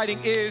highlighting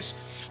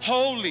is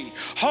holy,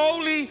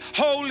 holy,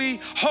 holy,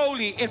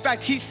 holy. In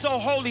fact, he's so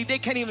holy, they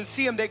can't even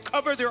see him. They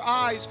cover their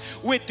eyes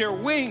with their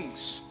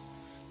wings.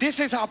 This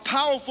is how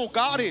powerful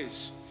God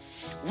is.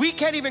 We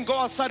can't even go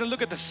outside and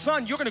look at the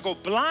sun. You're gonna go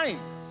blind.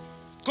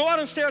 Go out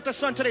and stare at the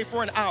sun today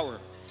for an hour.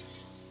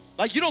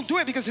 Like, you don't do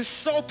it because it's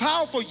so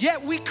powerful.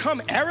 Yet we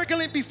come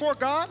arrogantly before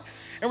God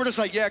and we're just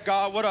like, yeah,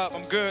 God, what up?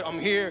 I'm good, I'm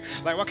here.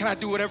 Like, what can I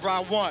do? Whatever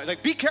I want.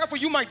 Like, be careful,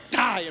 you might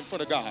die in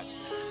front of God.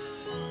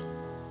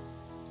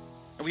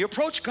 And we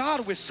approach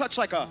God with such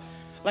like an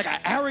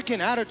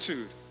arrogant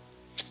attitude.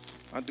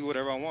 I do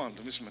whatever I want.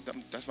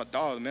 That's my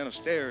dog, the man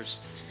upstairs.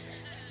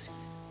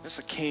 That's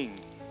a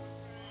king.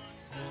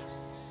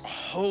 A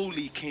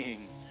holy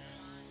king.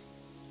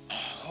 A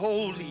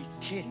holy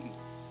king.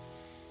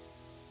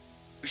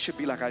 We should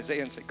be like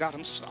Isaiah and say, God,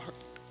 I'm sorry.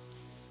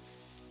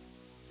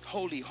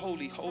 Holy,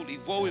 holy, holy.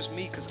 Woe is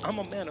me, because I'm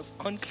a man of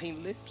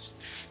unclean lips.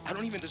 I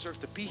don't even deserve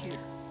to be here.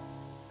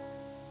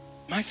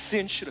 My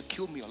sin should have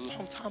killed me a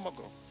long time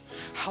ago.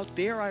 How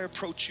dare I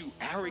approach you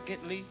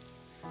arrogantly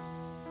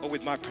or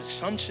with my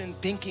presumption,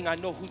 thinking I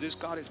know who this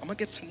God is. I'm going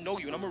to get to know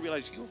you and I'm going to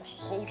realize you're a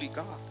holy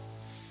God.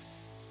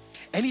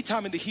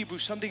 Anytime in the Hebrew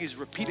something is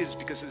repeated, it's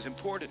because it's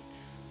important.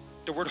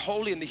 The word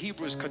holy in the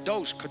Hebrew is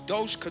kadosh,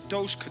 kadosh,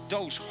 kadosh,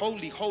 kadosh,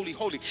 holy, holy,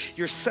 holy.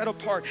 You're set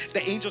apart.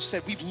 The angel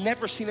said, we've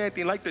never seen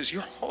anything like this.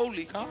 You're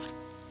holy, God.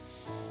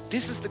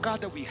 This is the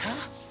God that we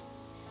have.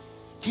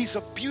 He's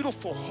a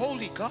beautiful,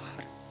 holy God.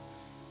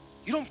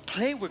 You don't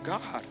play with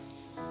God.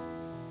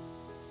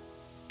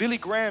 Billy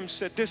Graham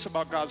said this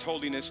about God's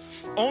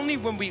holiness: only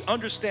when we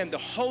understand the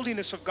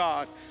holiness of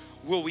God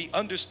will we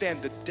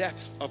understand the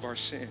depth of our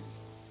sin.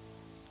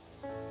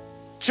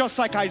 Just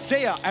like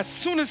Isaiah, as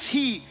soon as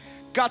he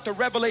got the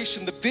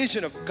revelation, the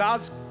vision of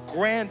God's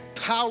grand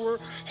power,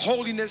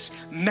 holiness,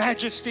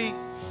 majesty,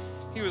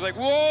 he was like,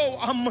 whoa,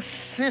 I'm a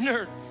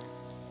sinner.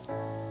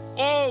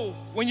 Oh,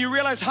 when you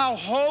realize how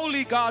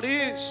holy God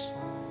is,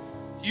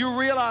 you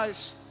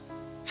realize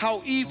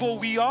how evil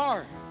we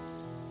are.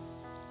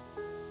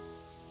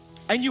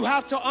 And you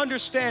have to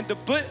understand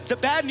the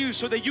bad news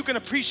so that you can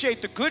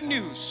appreciate the good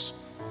news.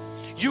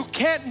 You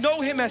can't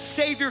know him as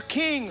Savior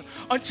King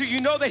until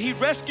you know that he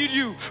rescued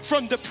you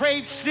from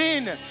depraved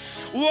sin.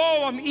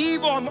 Whoa, I'm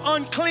evil, I'm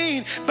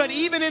unclean. But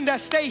even in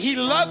that state, he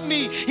loved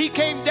me. He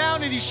came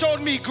down and he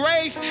showed me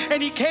grace,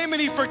 and he came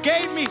and he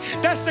forgave me.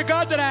 That's the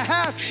God that I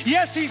have.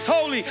 Yes, he's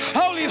holy,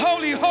 holy,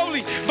 holy,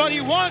 holy. But he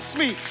wants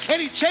me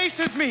and he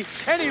chases me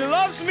and he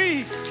loves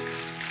me.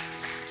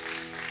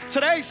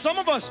 Today, some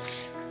of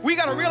us, we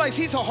got to realize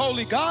he's a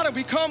holy God, and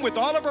we come with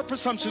all of our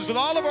presumptions, with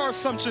all of our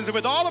assumptions, and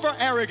with all of our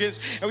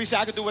arrogance, and we say,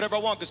 I can do whatever I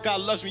want because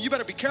God loves me. You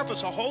better be careful.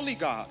 It's a holy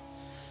God.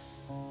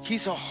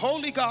 He's a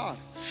holy God.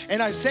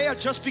 And Isaiah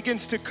just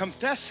begins to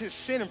confess his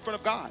sin in front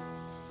of God.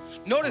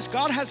 Notice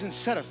God hasn't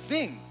said a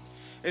thing.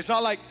 It's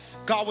not like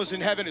God was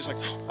in heaven. It's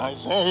like,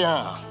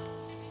 Isaiah,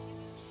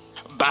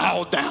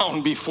 bow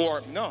down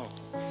before him. No,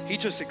 he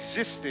just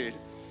existed,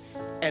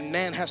 and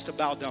man has to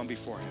bow down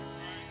before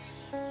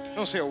him.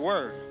 Don't say a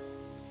word.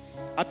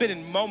 I've been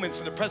in moments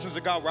in the presence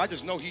of God where I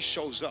just know he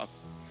shows up.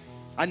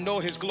 I know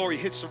his glory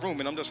hits the room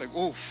and I'm just like,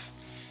 oof,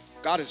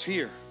 God is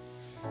here.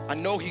 I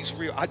know he's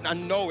real. I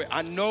know it.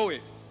 I know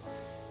it.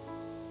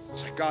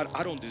 It's like, God,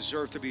 I don't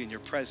deserve to be in your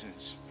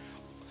presence.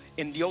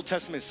 In the Old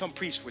Testament, some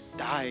priests would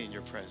die in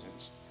your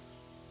presence.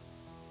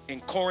 In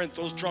Corinth,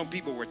 those drunk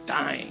people were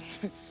dying.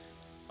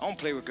 I don't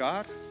play with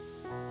God.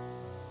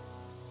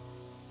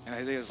 And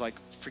Isaiah's like,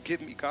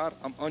 forgive me, God,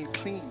 I'm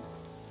unclean.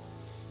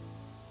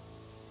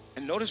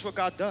 And notice what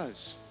God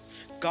does.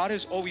 God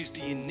is always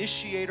the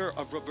initiator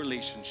of a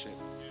relationship.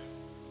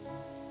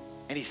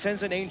 And he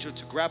sends an angel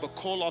to grab a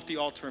coal off the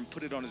altar and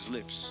put it on his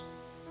lips.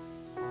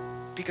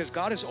 Because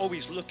God is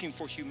always looking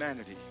for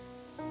humanity.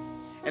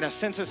 And I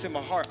sense this in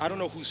my heart. I don't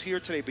know who's here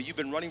today, but you've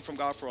been running from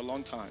God for a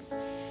long time.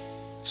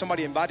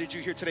 Somebody invited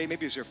you here today.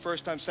 Maybe it's your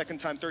first time, second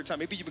time, third time.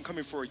 Maybe you've been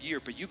coming for a year,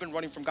 but you've been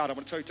running from God. I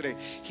want to tell you today,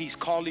 he's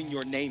calling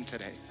your name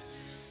today.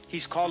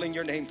 He's calling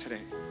your name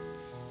today.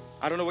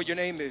 I don't know what your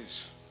name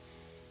is.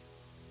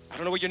 I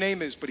don't know what your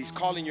name is, but he's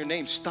calling your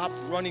name. Stop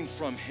running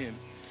from him.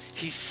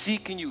 He's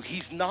seeking you.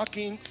 He's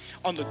knocking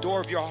on the door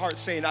of your heart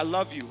saying, I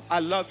love you, I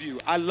love you,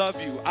 I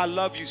love you, I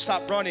love you.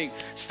 Stop running,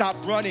 stop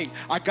running.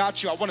 I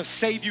got you. I want to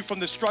save you from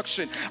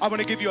destruction. I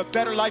want to give you a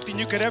better life than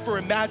you could ever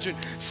imagine.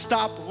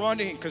 Stop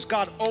running, because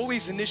God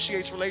always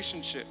initiates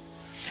relationship.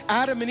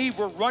 Adam and Eve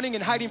were running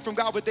and hiding from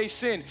God, but they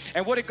sinned.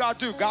 And what did God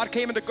do? God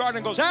came in the garden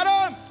and goes,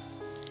 Adam,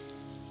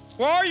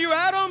 where are you,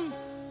 Adam?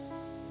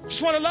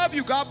 Just want to love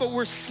you, God, but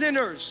we're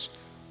sinners.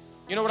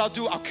 You know what I'll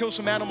do? I'll kill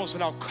some animals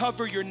and I'll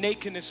cover your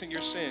nakedness and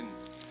your sin.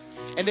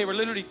 And they were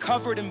literally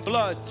covered in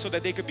blood so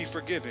that they could be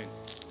forgiven.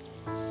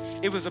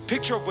 It was a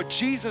picture of what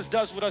Jesus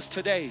does with us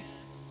today.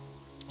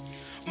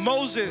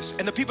 Moses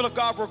and the people of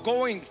God were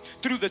going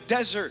through the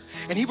desert,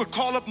 and he would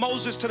call up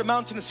Moses to the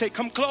mountain and say,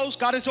 come close.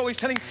 God is always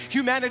telling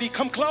humanity,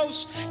 come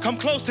close, come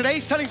close. Today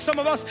he's telling some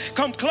of us,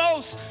 come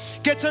close,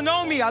 get to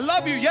know me. I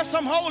love you. Yes,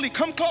 I'm holy.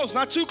 Come close,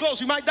 not too close.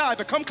 You might die,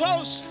 but come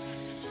close.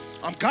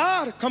 I'm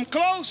God, come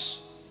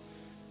close.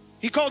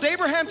 He called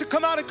Abraham to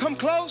come out and come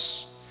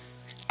close.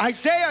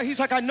 Isaiah,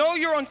 he's like, I know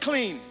you're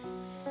unclean,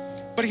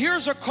 but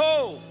here's a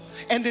coal,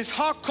 and this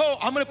hot coal,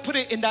 I'm gonna put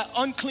it in that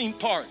unclean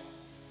part.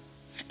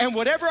 And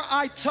whatever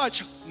I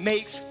touch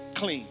makes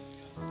clean.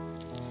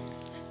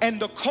 And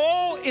the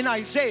coal in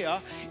Isaiah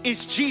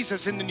is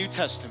Jesus in the New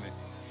Testament.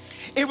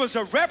 It was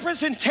a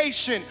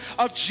representation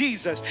of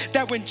Jesus,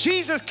 that when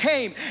Jesus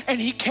came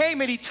and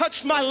he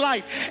touched my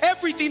life,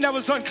 everything that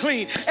was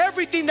unclean,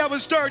 everything that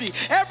was dirty,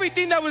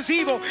 everything that was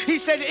evil, he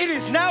said it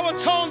is now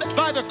atoned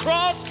by the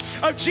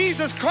cross of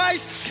Jesus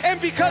Christ.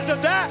 And because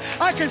of that,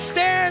 I can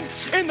stand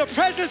in the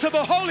presence of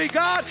a holy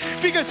God,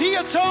 because he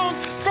atoned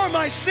for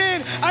my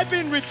sin. I've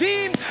been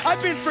redeemed,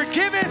 I've been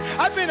forgiven,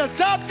 I've been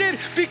adopted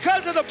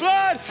because of the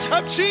blood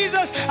of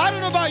Jesus. I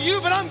don't know about you,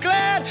 but I'm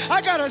glad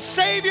I got a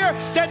Savior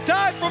that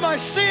died for my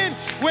sin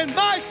when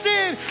my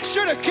sin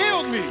should have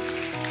killed me.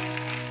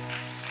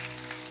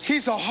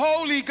 He's a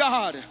holy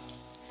God.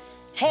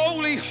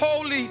 Holy,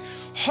 holy,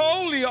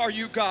 holy are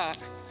you, God.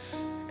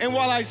 And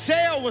while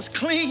Isaiah was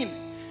clean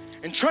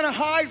and trying to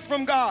hide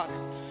from God,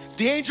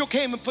 the angel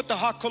came and put the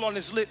hot coal on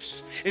his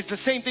lips. It's the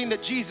same thing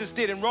that Jesus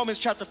did in Romans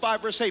chapter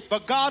 5 verse 8.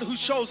 But God, who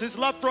shows his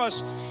love for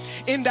us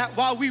in that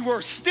while we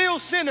were still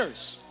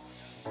sinners,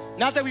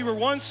 not that we were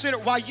one sinner,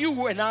 while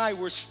you and I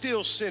were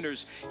still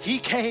sinners, he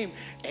came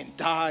and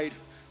died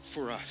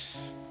for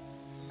us.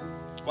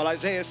 While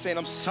Isaiah is saying,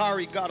 I'm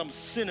sorry, God, I'm a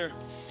sinner.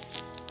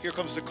 Here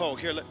comes the coal.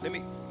 Here, let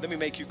me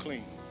make you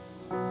clean.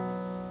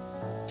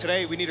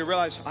 Today, we need to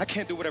realize I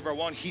can't do whatever I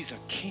want. He's a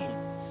king.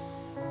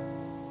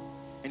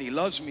 And he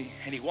loves me,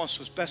 and he wants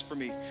what's best for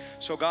me.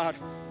 So God,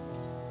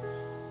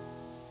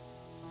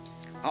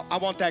 I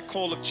want that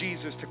coal of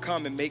Jesus to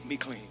come and make me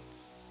clean.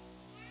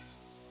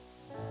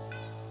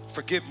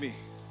 Forgive me.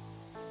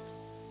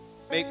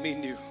 Make me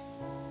new.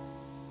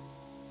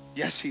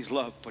 Yes, he's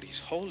love, but he's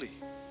holy.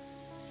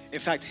 In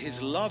fact,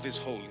 his love is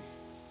holy.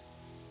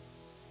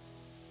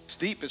 It's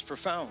deep, it's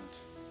profound.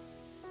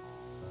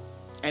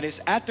 And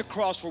it's at the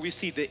cross where we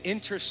see the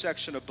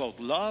intersection of both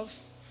love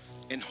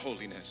and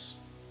holiness.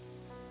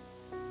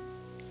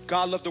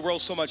 God loved the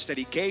world so much that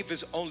he gave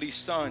his only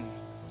son.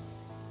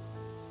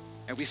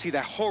 And we see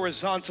that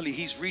horizontally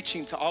he's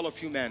reaching to all of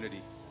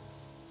humanity.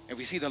 And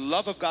we see the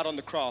love of God on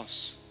the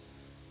cross.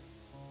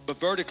 But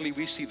vertically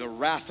we see the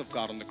wrath of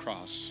God on the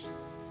cross.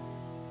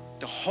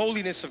 The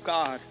holiness of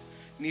God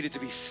needed to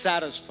be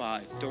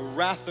satisfied. The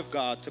wrath of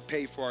God to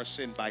pay for our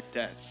sin by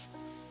death.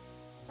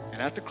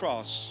 And at the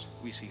cross,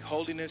 we see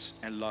holiness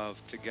and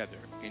love together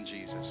in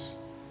Jesus.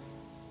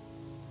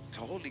 It's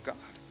a holy God.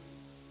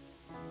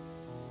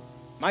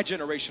 My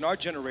generation,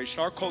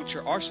 our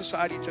culture, our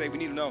society today, we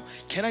need to know,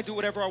 can I do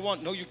whatever I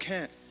want? No, you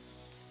can't.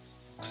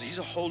 Because he's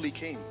a holy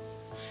king.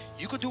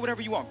 You could do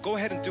whatever you want. Go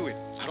ahead and do it.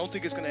 I don't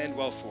think it's going to end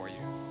well for you.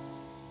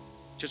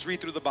 Just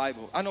read through the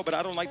Bible. I know, but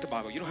I don't like the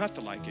Bible. You don't have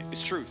to like it.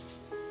 It's truth.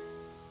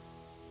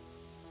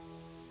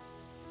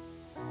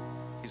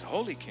 He's a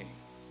holy king.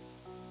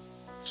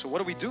 So what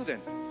do we do then?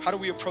 How do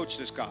we approach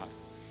this God?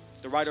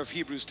 The writer of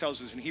Hebrews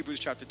tells us in Hebrews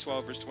chapter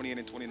 12, verse 28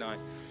 and 29.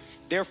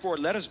 Therefore,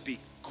 let us be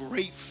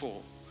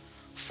grateful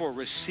for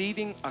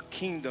receiving a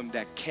kingdom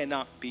that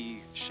cannot be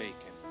shaken.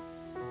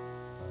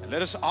 And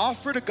let us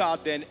offer to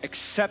God then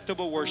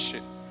acceptable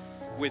worship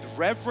with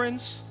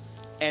reverence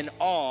and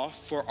awe,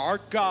 for our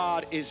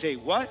God is a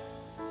what?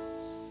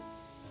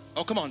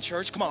 Oh, come on,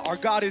 church, come on. Our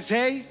God is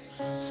a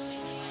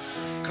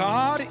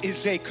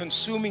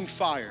consuming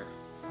fire.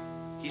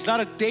 He's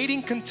not a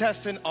dating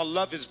contestant on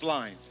Love is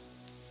Blind.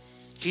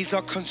 He's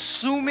a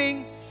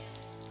consuming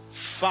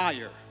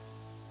fire.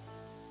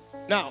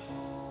 Now,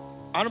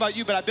 I don't know about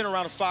you, but I've been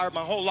around a fire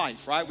my whole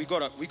life, right? We go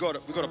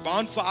to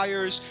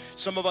bonfires.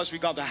 Some of us, we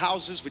go to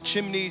houses with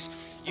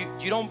chimneys.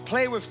 You don't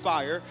play with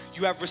fire.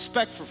 You have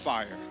respect for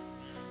fire.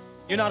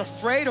 You're not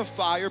afraid of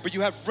fire, but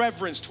you have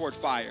reverence toward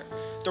fire.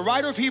 The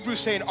writer of Hebrews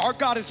saying, our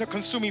God is a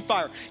consuming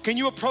fire. Can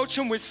you approach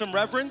him with some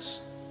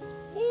reverence?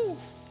 Ooh.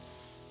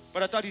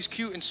 But I thought he's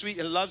cute and sweet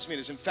and loves me and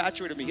is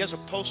infatuated with me. He has a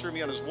poster of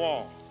me on his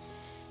wall.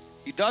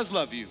 He does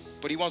love you,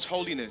 but he wants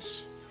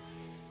holiness.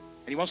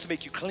 And he wants to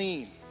make you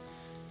clean.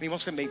 And he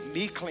wants to make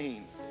me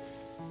clean.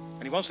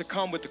 And he wants to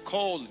come with the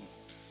coal and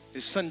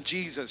his son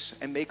Jesus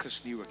and make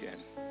us new again.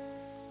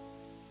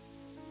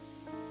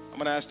 I'm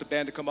going to ask the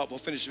band to come up. We'll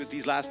finish with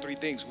these last three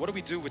things. What do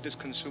we do with this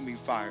consuming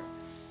fire?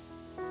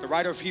 The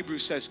writer of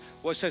Hebrews says,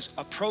 well, it says,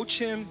 approach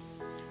him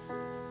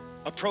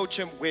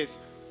with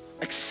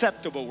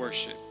acceptable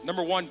worship.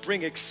 Number one,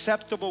 bring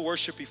acceptable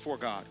worship before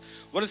God.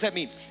 What does that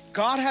mean?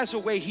 God has a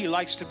way he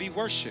likes to be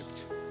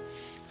worshiped.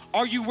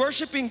 Are you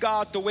worshiping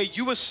God the way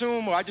you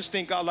assume, well, I just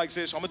think God likes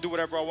this, I'm gonna do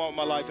whatever I want with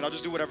my life and I'll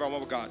just do whatever I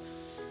want with God?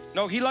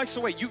 No, he likes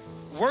the way you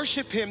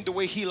worship him the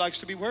way he likes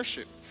to be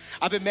worshiped.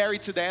 I've been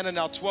married to Diana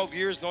now 12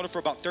 years, known her for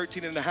about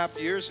 13 and a half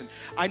years, and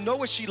I know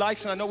what she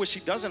likes and I know what she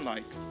doesn't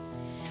like.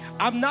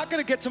 I'm not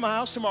gonna get to my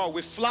house tomorrow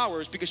with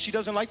flowers because she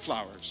doesn't like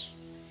flowers.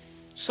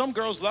 Some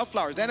girls love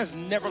flowers. Diana's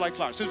never liked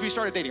flowers. Since we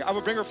started dating, I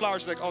would bring her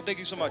flowers, she's like, oh, thank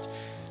you so much.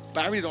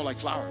 But I really don't like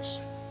flowers.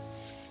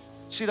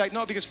 She's like,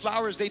 no, because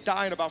flowers, they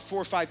die in about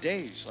 4 or 5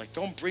 days. Like,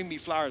 don't bring me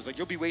flowers. Like,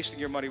 you'll be wasting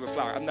your money with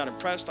flowers. I'm not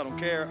impressed. I don't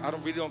care. I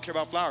really don't care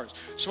about flowers.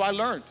 So I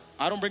learned,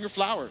 I don't bring her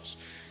flowers.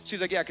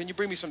 She's like, yeah, can you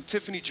bring me some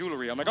Tiffany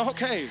jewelry? I'm like, oh,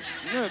 okay.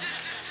 Yeah.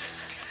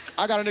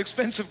 I got an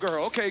expensive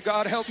girl. Okay,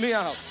 God, help me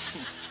out.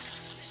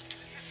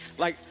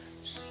 Like,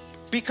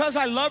 because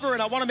I love her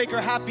and I want to make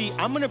her happy,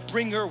 I'm going to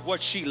bring her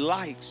what she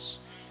likes.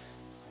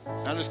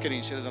 I'm just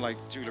kidding. She doesn't like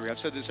jewelry. I've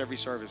said this every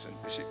service, and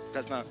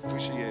that's not who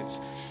she is.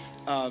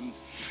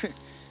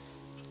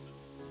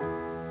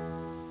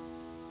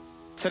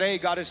 Today,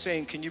 God is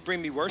saying, can you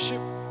bring me worship?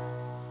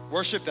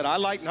 Worship that I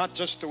like, not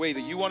just the way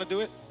that you want to do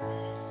it.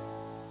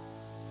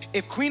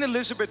 If Queen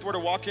Elizabeth were to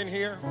walk in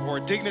here, or a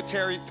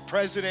dignitary, the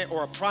president,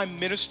 or a prime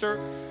minister,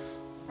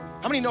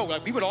 how many know,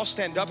 like, we would all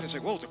stand up and say,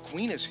 whoa, the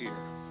Queen is here.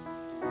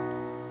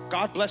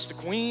 God bless the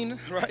Queen,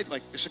 right?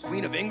 Like, it's the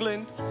Queen of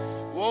England.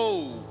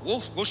 Whoa,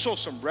 we'll show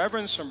some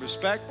reverence, some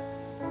respect.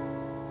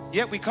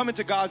 Yet we come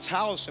into God's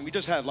house and we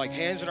just have like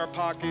hands in our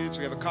pockets.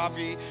 We have a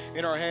coffee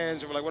in our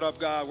hands and we're like, what up,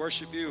 God?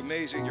 Worship you.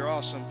 Amazing. You're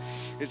awesome.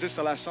 Is this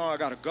the last song? I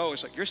got to go.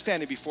 It's like you're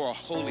standing before a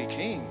holy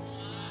king.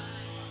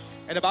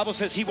 And the Bible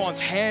says he wants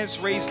hands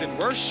raised in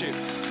worship.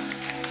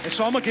 And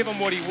so I'm going to give him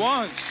what he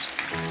wants.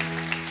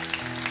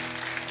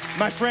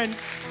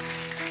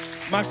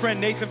 My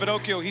friend Nathan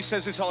Vidocchio, he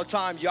says this all the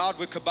time, Yod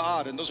with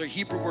kabod, and those are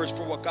Hebrew words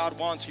for what God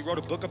wants. He wrote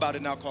a book about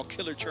it now called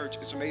Killer Church.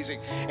 It's amazing.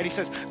 And he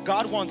says,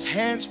 God wants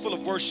hands full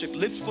of worship,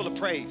 lips full of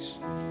praise.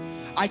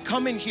 I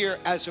come in here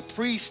as a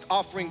priest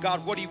offering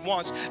God what he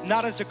wants,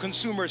 not as a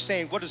consumer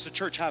saying, what does the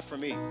church have for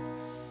me?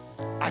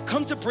 I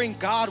come to bring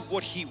God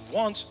what he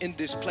wants in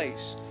this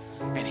place.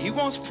 And he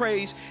wants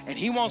praise and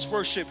he wants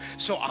worship,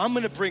 so I'm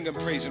gonna bring him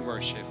praise and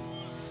worship.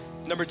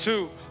 Number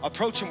two,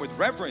 approach him with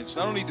reverence.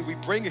 Not only do we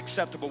bring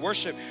acceptable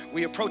worship,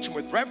 we approach him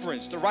with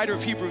reverence. The writer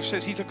of Hebrews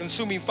says he's a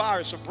consuming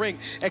fire, so bring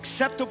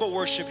acceptable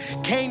worship.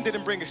 Cain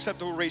didn't bring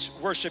acceptable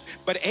worship,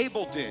 but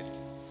Abel did.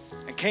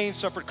 And Cain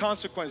suffered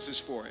consequences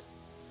for it.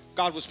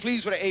 God was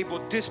pleased with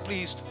Abel,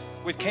 displeased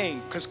with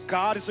Cain, because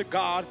God is a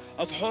God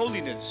of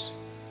holiness.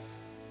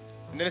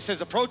 And then it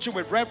says approach him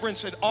with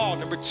reverence and awe.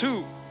 Number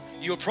two,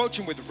 you approach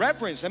him with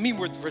reverence. I mean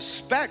with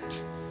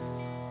respect.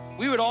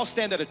 We would all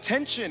stand at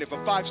attention if a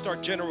 5-star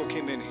general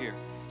came in here,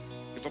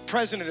 if a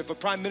president, if a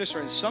prime minister,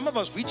 and some of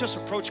us, we just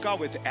approach God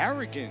with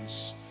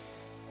arrogance.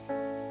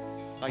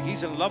 Like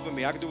he's in love with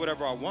me, I can do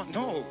whatever I want.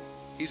 No,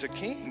 he's a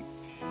king.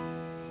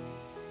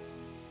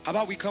 How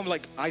about we come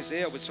like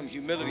Isaiah with some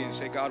humility and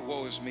say, God,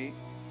 woe is me.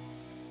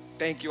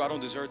 Thank you, I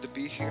don't deserve to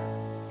be here.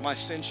 My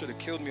sin should have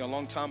killed me a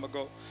long time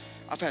ago.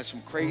 I've had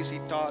some crazy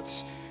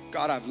thoughts.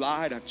 God, I've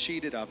lied, I've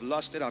cheated, I've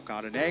lusted, I've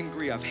gotten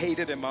angry, I've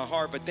hated in my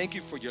heart, but thank you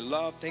for your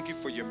love, thank you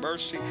for your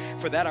mercy.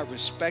 For that, I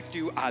respect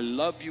you, I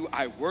love you,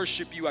 I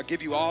worship you, I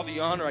give you all the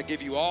honor, I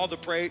give you all the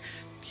praise.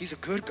 He's a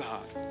good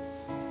God.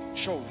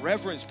 Show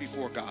reverence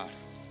before God.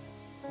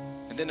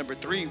 And then number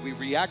three, we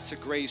react to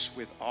grace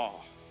with awe.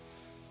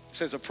 It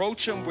says,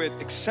 approach him with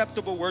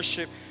acceptable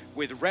worship,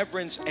 with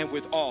reverence and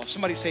with awe.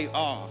 Somebody say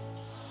awe.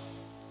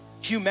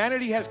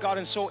 Humanity has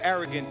gotten so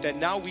arrogant that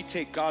now we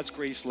take God's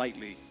grace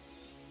lightly.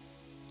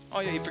 Oh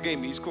yeah, he forgave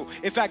me, he's cool.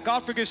 In fact,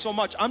 God forgives so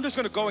much, I'm just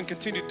gonna go and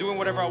continue doing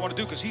whatever I wanna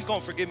do because he's gonna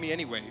forgive me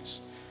anyways.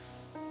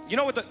 You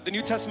know what the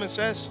New Testament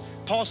says?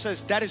 Paul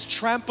says that is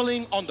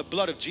trampling on the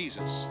blood of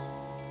Jesus.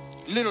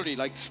 literally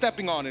like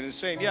stepping on it and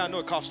saying, yeah, I know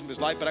it cost him his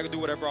life, but I can do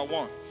whatever I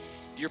want.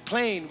 You're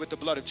playing with the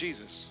blood of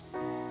Jesus.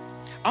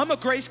 I'm a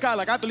grace guy.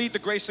 Like, I believe the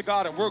grace of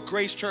God, and we're a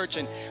grace church,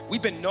 and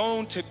we've been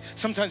known to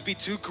sometimes be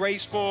too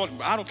graceful.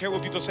 I don't care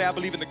what people say. I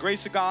believe in the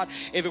grace of God.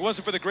 If it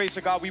wasn't for the grace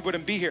of God, we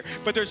wouldn't be here.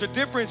 But there's a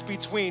difference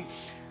between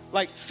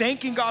like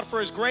thanking God for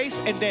his grace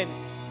and then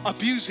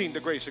abusing the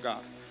grace of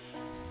God.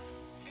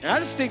 And I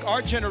just think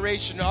our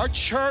generation, our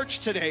church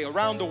today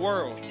around the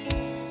world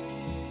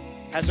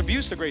has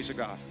abused the grace of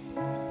God.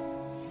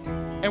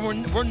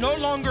 And we're no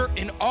longer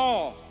in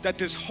awe that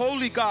this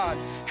holy God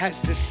has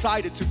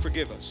decided to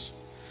forgive us.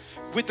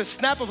 With the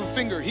snap of a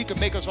finger, he could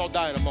make us all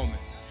die in a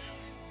moment.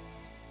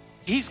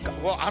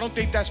 Well, I don't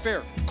think that's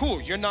fair.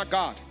 Cool, you're not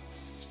God.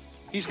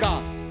 He's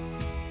God.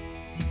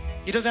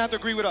 He doesn't have to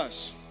agree with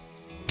us.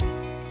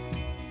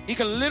 He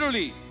can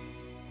literally,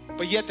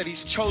 but yet that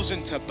he's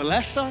chosen to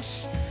bless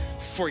us,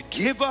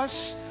 forgive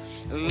us,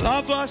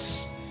 love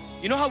us.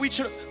 You know how we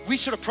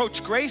should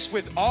approach grace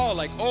with awe,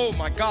 like, oh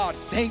my God,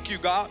 thank you,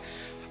 God.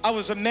 I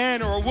was a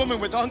man or a woman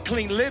with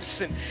unclean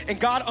lips and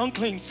God,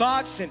 unclean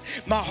thoughts, and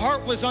my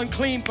heart was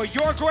unclean, but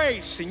your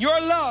grace and your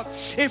love,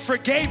 it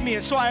forgave me.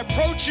 And so I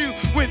approach you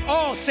with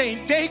awe,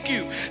 saying, thank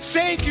you,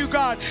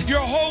 God, you're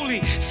holy.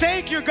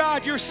 Thank you,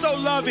 God, you're so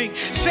loving.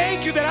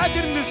 Thank you that I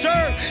didn't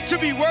deserve to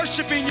be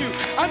worshiping you.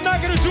 I'm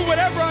not gonna do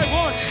whatever I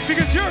want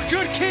because you're a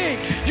good king.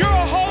 You're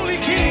a holy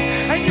king,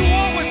 and you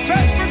want what's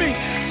best for me.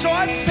 So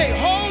I'd say,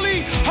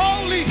 holy,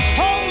 holy,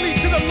 holy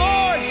to the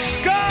Lord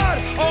God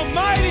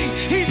Almighty.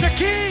 He's the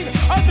King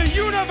of the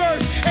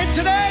universe. And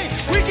today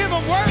we give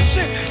him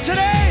worship.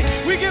 Today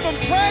we give him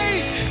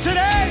praise.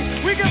 Today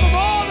we give him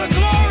all the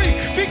glory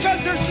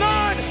because there's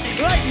none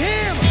like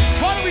him.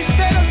 Why don't we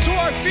stand up to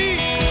our feet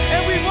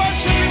and we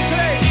worship him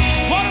today?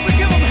 Why don't we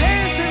give him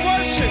hands in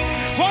worship?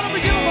 Why don't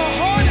we give him a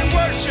heart in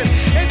worship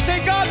and say,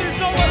 God, there's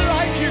no one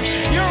like you.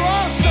 You're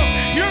awesome.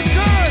 You're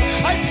good.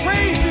 I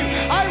praise you.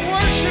 I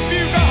worship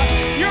you, God.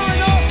 You're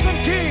an awesome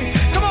King.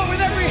 Come on,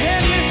 with every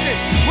hand lifted,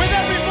 with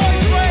every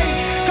voice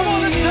raised. Come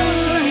on, let's tell him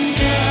today.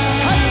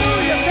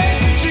 Hallelujah.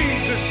 Thank you,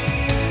 Jesus.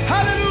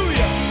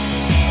 Hallelujah.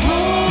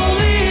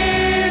 Holy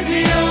is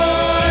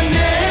your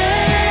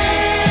name.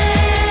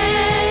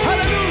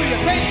 Hallelujah.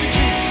 Thank you,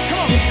 Jesus. Come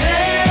on. It's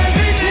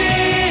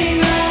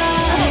everything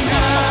I've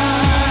got.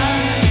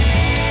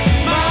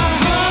 My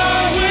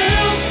heart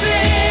will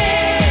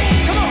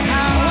sing. Come on.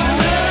 How I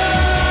love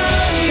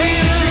Thank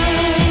you,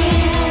 Jesus.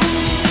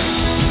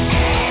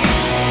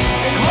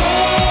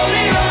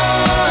 Holy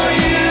are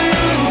you,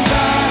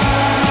 God.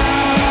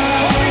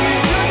 Holy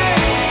is your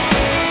name.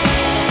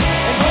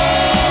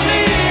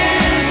 Holy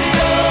is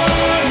your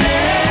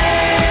name.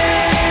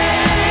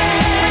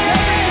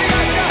 Everything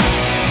I've got.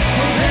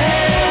 With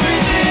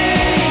everything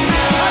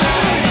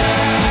I've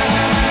got,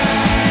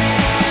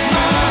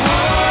 my heart will sing how I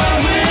love you.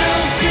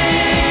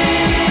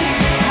 Holy are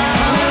you, God.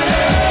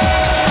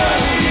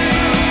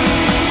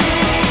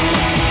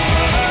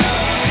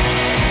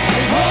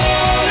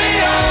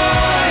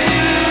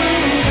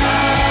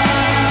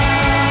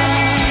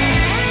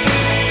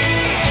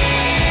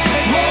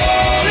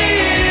 Holy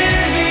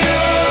is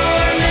your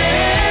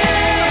name.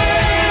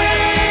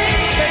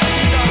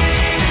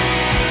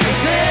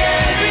 It's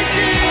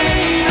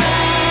everything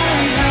I've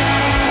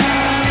got.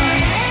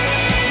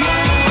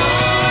 My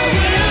heart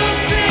will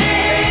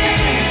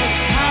sing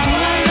how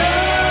I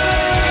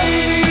love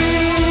you.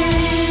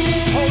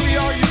 Holy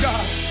are you,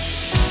 God.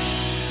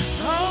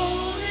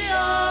 Holy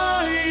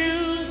are you,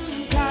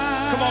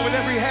 God. Come on, with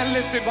every hand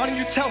lifted, why don't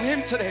you tell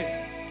him today?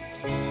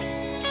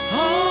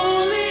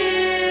 Holy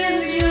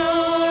is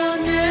your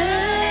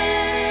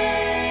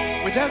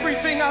name. With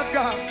everything I've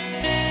got.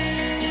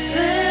 With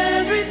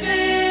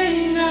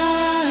everything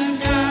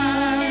I've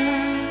got,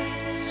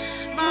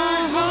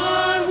 my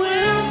heart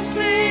will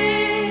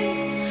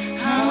sing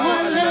how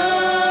I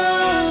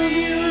love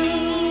you.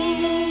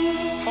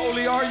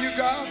 Holy are you,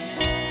 God.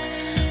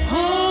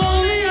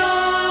 Holy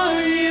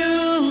are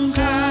you,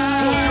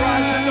 God. Close your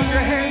eyes, lift up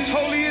your hands.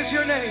 Holy is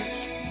your name.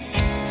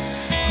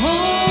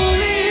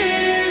 Holy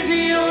is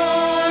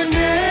your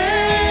name.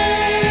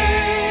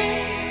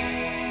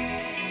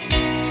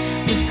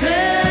 With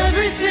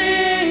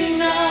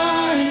everything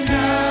I've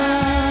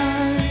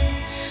got,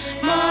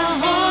 my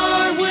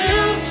heart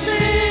will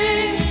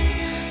sing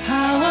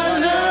how I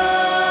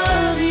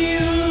love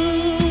you.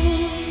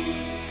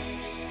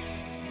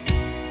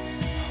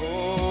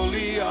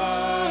 Holy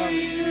are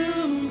you.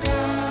 You,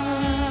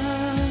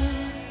 God.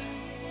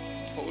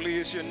 Holy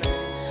is your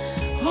name.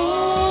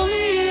 Holy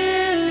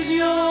is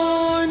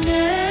your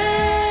name.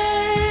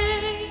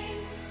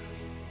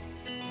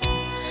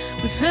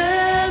 With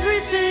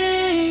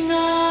everything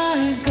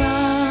I've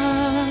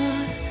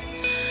got,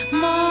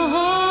 my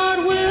heart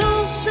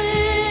will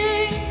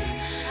sing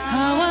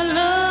how I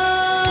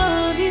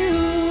love you.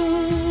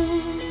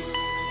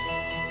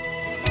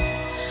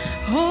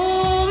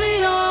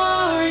 Holy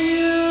are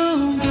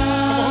you,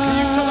 God. Come on, can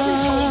you tell him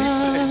he's holy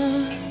today?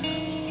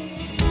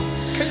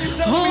 Can you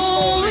tell him he's holy?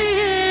 Holy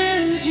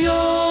is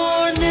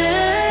your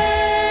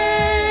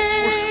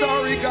name. We're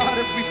sorry, God,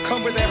 if we've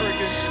come with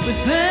arrogance. With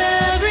with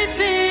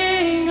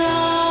everything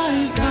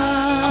I've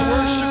got. I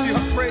worship you,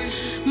 I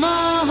praise you.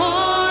 My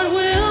heart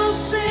will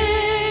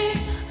sing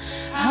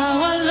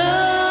how I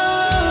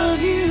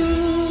love you.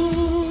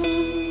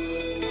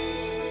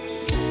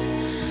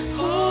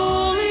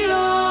 Holy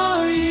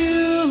are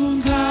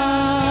you,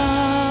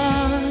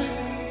 God.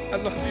 I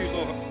love you,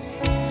 Lord.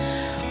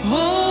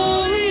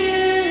 Holy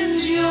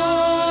is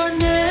your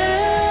name.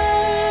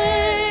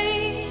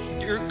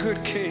 You're a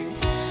good King.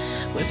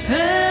 With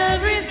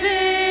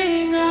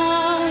everything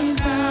I've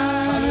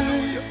got,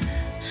 Hallelujah.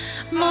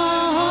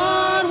 my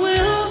heart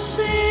will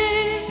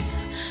sing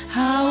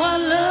how I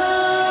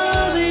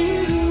love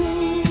you.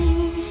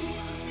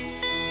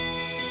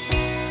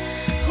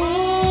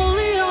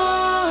 Holy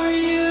are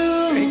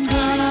you, Thank you,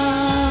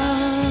 Jesus.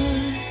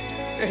 God.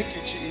 Thank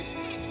you,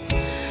 Jesus.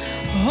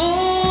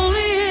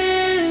 Holy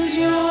is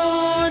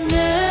your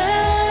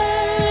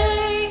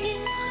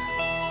name.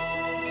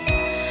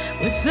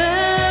 With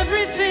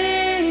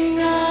everything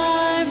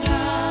I've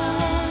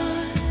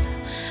got,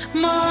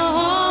 my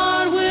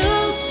heart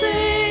will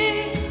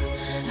sing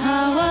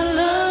how I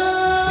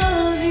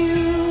love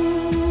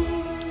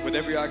you. With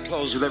every eye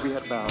closed, with every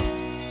head bowed.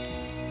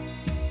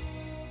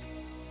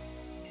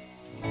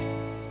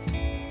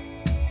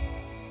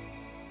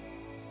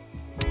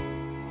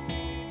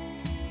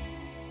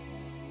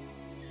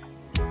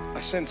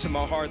 I sense in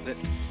my heart that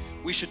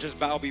we should just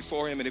bow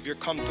before him, and if you're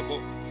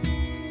comfortable,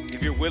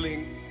 if you're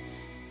willing,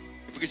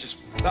 if we could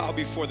just bow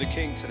before the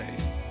King today.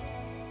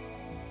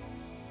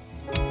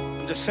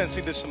 I'm just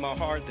sensing this in my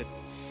heart that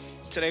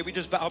today we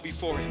just bow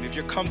before him. If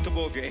you're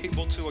comfortable, if you're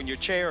able to, in your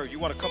chair, or you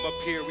want to come up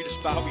here, we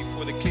just bow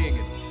before the King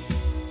and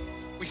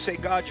we say,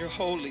 God, you're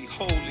holy,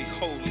 holy,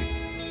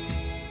 holy.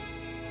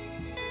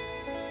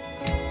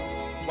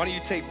 Why don't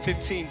you take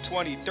 15,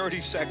 20, 30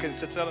 seconds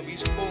to tell him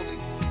he's holy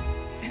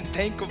and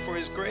thank him for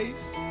his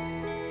grace.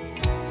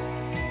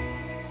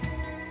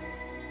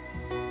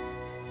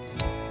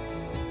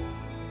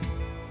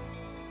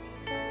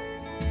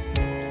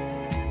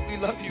 We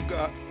love you,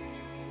 God.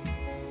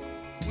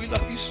 We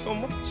love you so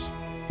much.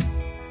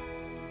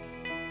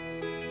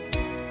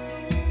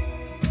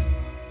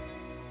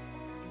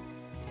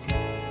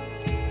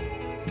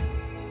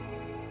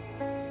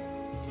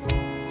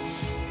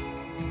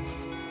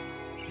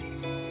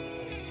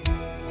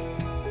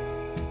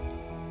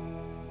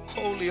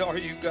 Holy are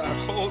you, God.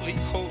 Holy,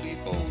 holy,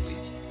 holy.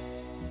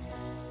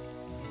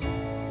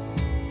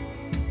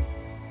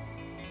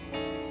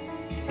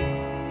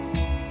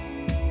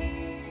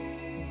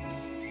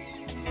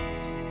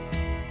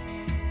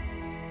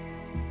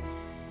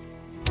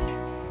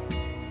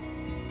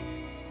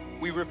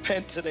 We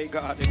repent today,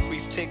 God, if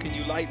we've taken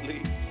you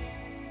lightly.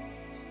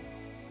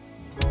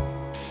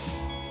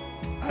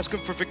 Ask him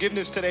for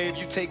forgiveness today if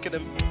you've taken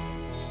him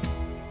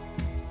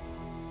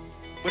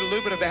with a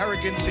little bit of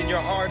arrogance in your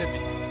heart.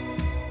 If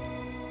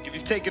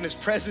you've taken his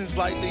presence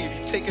lightly, if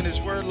you've taken his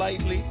word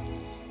lightly.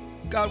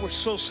 God, we're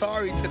so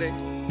sorry today.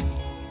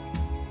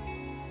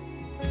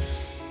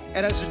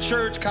 And as a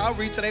church,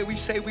 Calvary, today we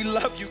say we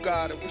love you,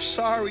 God, and we're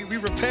sorry, we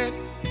repent.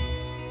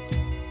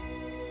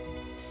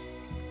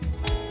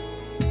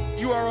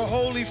 You are a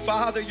holy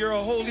Father, you're a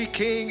holy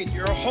King, and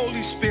you're a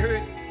Holy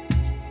Spirit.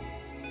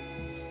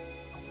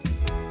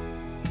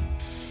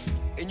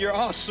 And you're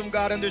awesome,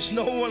 God, and there's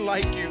no one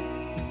like you.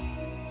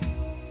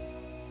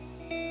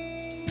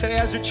 Today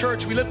as a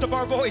church, we lift up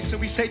our voice and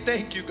we say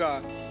thank you,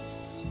 God.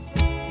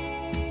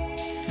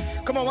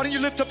 Come on, why don't you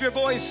lift up your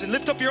voice and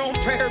lift up your own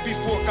prayer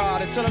before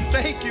God and tell him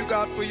thank you,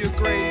 God, for your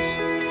grace.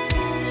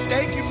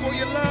 Thank you for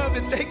your love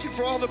and thank you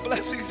for all the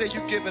blessings that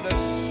you've given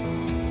us.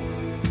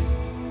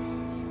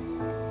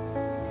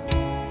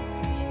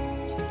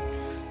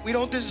 We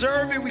don't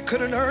deserve it, we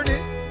couldn't earn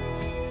it.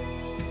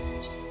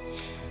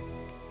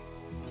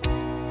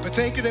 But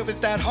thank you that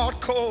with that hot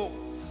coal,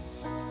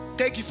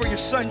 thank you for your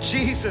son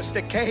Jesus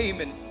that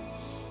came and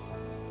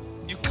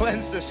you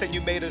cleansed us and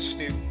you made us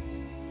new.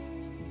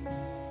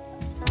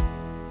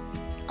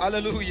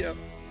 Hallelujah.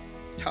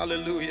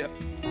 Hallelujah.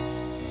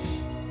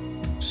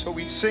 So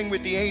we sing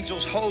with the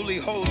angels, holy,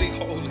 holy,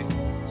 holy.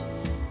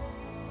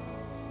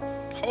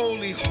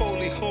 Holy,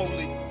 holy,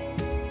 holy.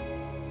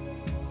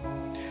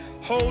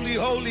 Holy,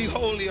 holy,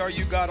 holy are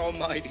you, God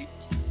Almighty.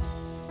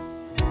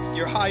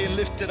 You're high and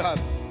lifted up.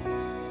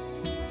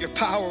 You're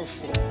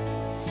powerful.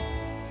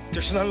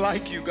 There's none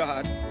like you,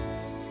 God.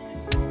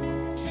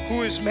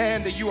 Who is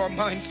man that you are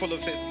mindful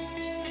of him?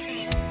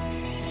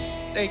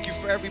 Thank you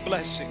for every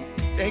blessing.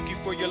 Thank you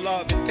for your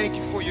love and thank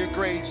you for your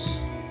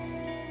grace.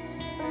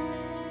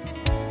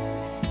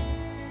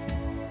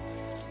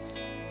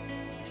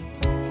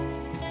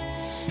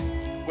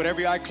 With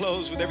every eye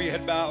closed, with every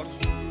head bowed.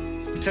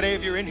 Today,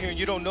 if you're in here and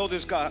you don't know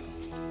this God,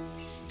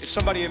 if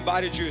somebody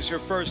invited you, it's your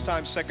first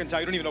time, second time,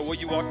 you don't even know what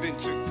you walked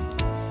into.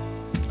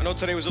 I know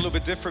today was a little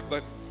bit different,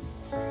 but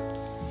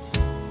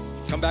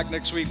come back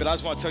next week. But I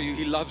just want to tell you,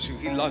 he loves you.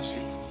 He loves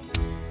you.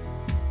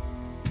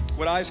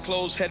 With eyes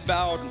closed, head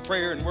bowed in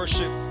prayer and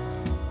worship.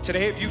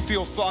 Today, if you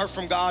feel far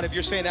from God, if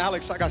you're saying,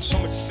 Alex, I got so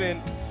much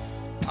sin.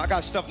 I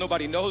got stuff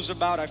nobody knows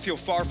about. I feel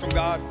far from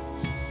God.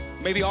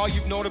 Maybe all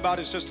you've known about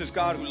is just this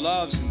God who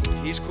loves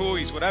and he's cool,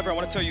 he's whatever. I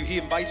want to tell you, he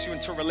invites you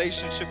into a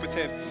relationship with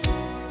him.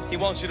 He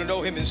wants you to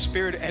know him in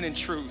spirit and in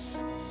truth.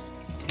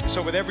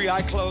 So with every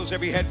eye closed,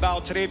 every head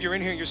bowed, today if you're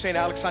in here and you're saying,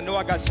 Alex, I know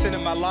I got sin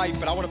in my life,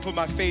 but I want to put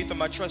my faith and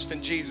my trust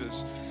in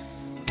Jesus.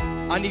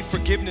 I need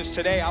forgiveness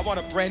today. I want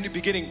a brand new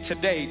beginning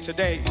today.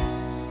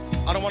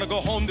 I don't want to go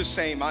home the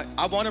same. I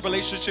want a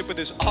relationship with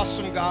this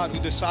awesome God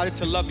who decided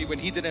to love me when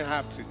he didn't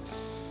have to.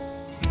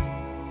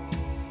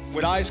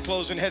 With eyes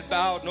closed and head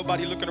bowed,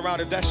 nobody looking around.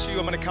 If that's you,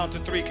 I'm going to count to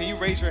 3. Can you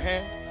raise your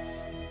hand?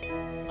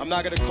 I'm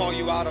not going to call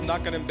you out. I'm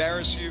not going to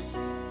embarrass you.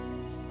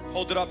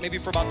 Hold it up maybe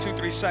for about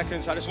 2-3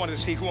 seconds. I just wanted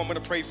to see who I'm going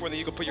to pray for, and then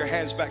you can put your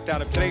hands back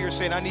down. If today you're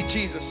saying, I need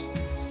Jesus,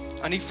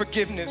 I need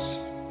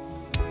forgiveness,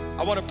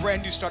 I want a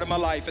brand new start in my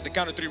life. At the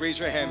count of 3, raise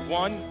your hand.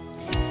 1,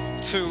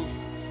 2,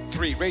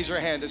 3. Raise your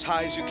hand as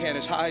high as you can,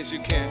 as high as you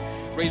can.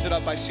 Raise it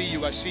up. I see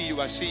you, I see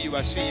you, I see you,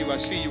 I see you, I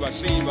see you, I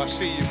see you, I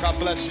see you. God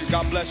bless you,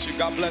 God bless you,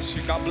 God bless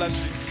you, God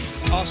bless you.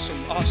 Awesome,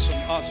 awesome,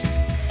 awesome.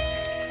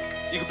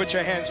 You can put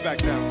your hands back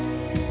down.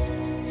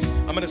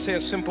 I'm going to say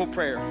a simple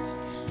prayer.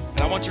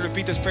 And I want you to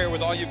repeat this prayer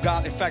with all you've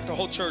got. In fact, the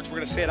whole church, we're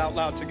going to say it out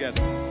loud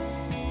together.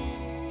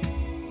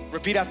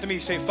 Repeat after me.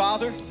 Say,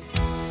 Father,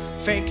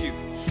 thank you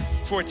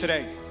for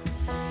today.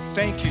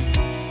 Thank you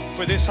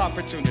for this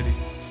opportunity.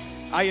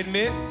 I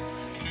admit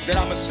that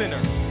I'm a sinner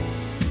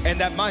and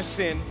that my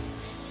sin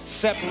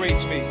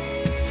separates me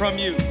from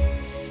you.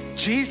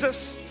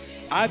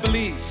 Jesus, I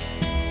believe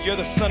you're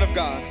the Son of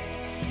God,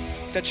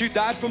 that you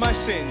died for my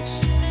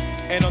sins,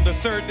 and on the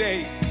 3rd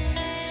day,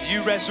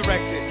 you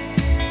resurrected.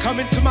 Come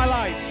into my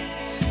life,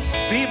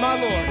 be my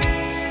Lord,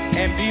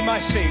 and be my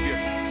Savior.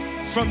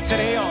 From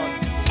today on,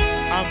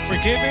 I'm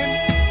forgiven,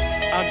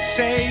 I'm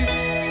saved,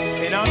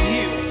 and I'm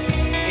healed.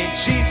 In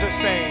Jesus'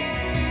 name,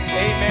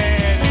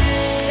 amen,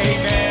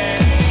 amen,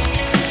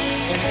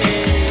 and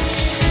amen.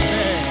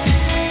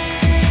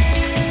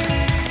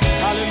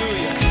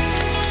 Hallelujah.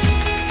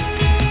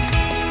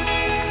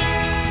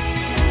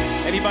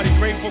 Anybody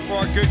grateful for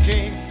our good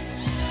King?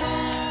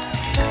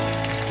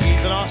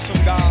 He's an awesome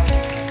God.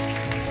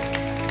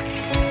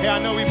 Hey, I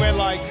know we went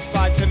like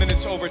 5-10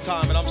 minutes over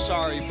time, and I'm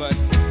sorry, but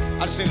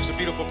I just think there's a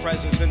beautiful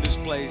presence in this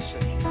place.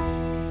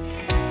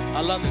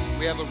 I love it.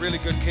 We have a really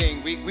good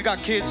King. We got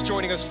kids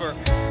joining us for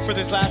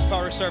this last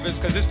power service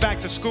because it's back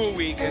to school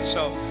week, and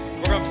so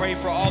we're going to pray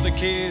for all the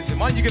kids. And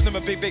why don't you give them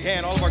a big, big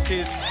hand, all of our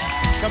kids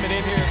coming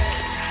in here.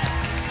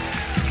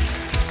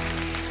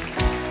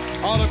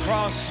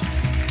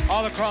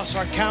 All across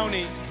our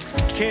county,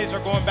 kids are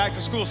going back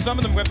to school. Some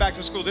of them went back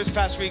to school this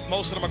past week.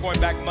 Most of them are going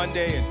back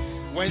Monday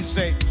and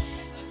Wednesday.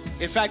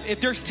 In fact, if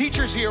there's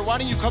teachers here, why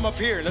don't you come up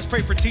here? Let's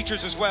pray for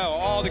teachers as well.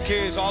 All the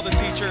kids, all the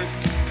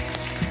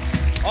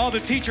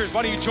teachers,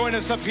 why don't you join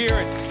us up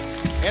here?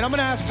 And I'm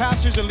gonna ask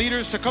pastors and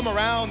leaders to come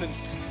around, and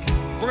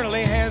we're gonna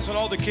lay hands on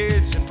all the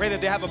kids and pray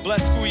that they have a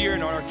blessed school year,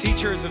 and on our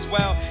teachers as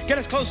well. Get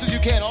as close as you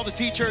can, all the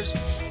teachers,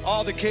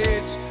 all the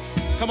kids.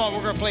 Come on,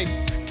 we're gonna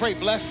pray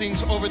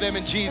blessings over them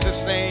in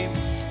Jesus' name,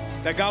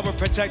 that God will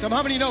protect them.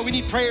 How many know we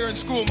need prayer in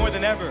school more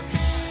than ever?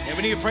 And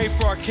we need to pray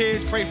for our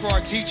kids, pray for our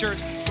teachers.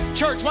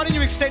 Church, why don't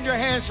you extend your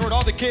hands toward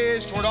all the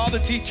kids, toward all the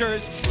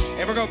teachers,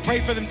 and we're going to pray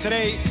for them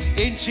today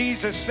in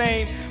Jesus'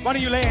 name. Why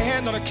don't you lay a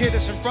hand on a kid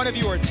that's in front of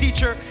you or a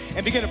teacher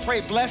and begin to pray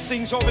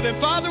blessings over them.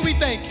 Father, we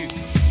thank you.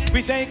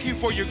 We thank you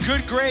for your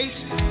good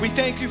grace. We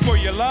thank you for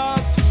your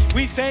love.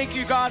 We thank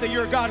you, God, that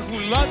you're a God who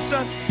loves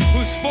us,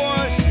 who's for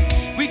us.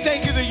 We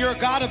thank you that you're a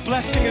God of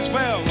blessing as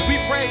well. We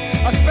pray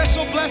a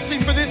special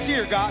blessing for this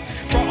year, God,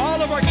 for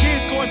all of our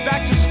kids going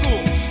back to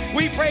school.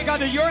 We pray,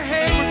 God, that your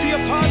hand would be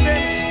upon them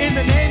in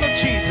the name of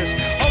Jesus.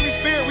 Holy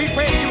Spirit, we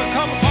pray that you would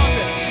come upon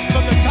this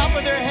from the top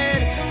of their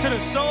head to the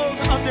soles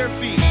of their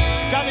feet.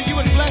 God, that you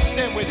would bless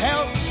them with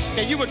health,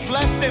 that you would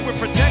bless them with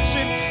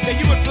protection, that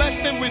you would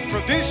bless them with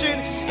provision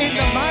in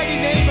the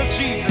mighty name of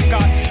Jesus,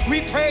 God.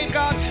 We pray,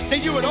 God, that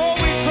you would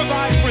always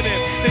provide for them,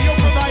 that you'll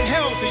provide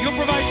health, that you'll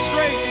provide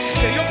strength,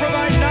 that you'll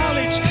provide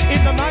knowledge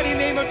in the mighty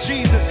name of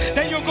Jesus,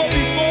 that you'll go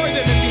before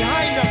them and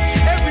behind them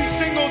every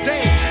single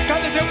day.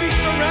 God, that they'll be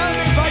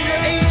surrounded by your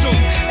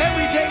angels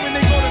every day when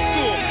they go to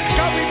school.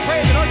 God, we pray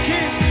that our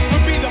kids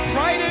would be the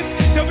brightest,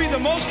 they'll be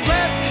the most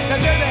blessed,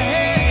 that they're the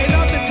head and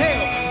not the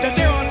tail, that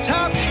they're on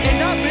top and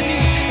not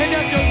beneath, and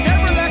that they'll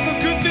never lack a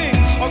good thing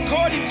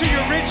according to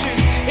your riches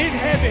in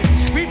heaven.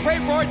 We pray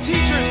for our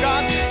teachers,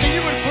 God, that you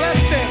would bless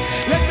them.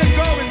 Let them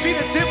go and be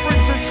the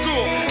difference in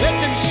school. Let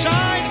them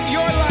shine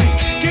your light.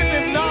 Give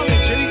them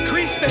knowledge and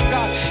increase them,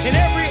 God, in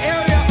every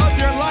area of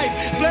their life.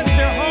 Bless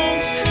their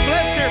homes,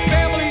 bless their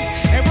families,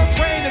 and we're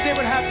praying that they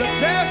would have the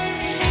best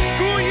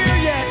school year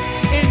yet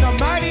in the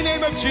mighty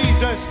name of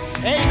Jesus.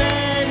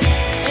 Amen.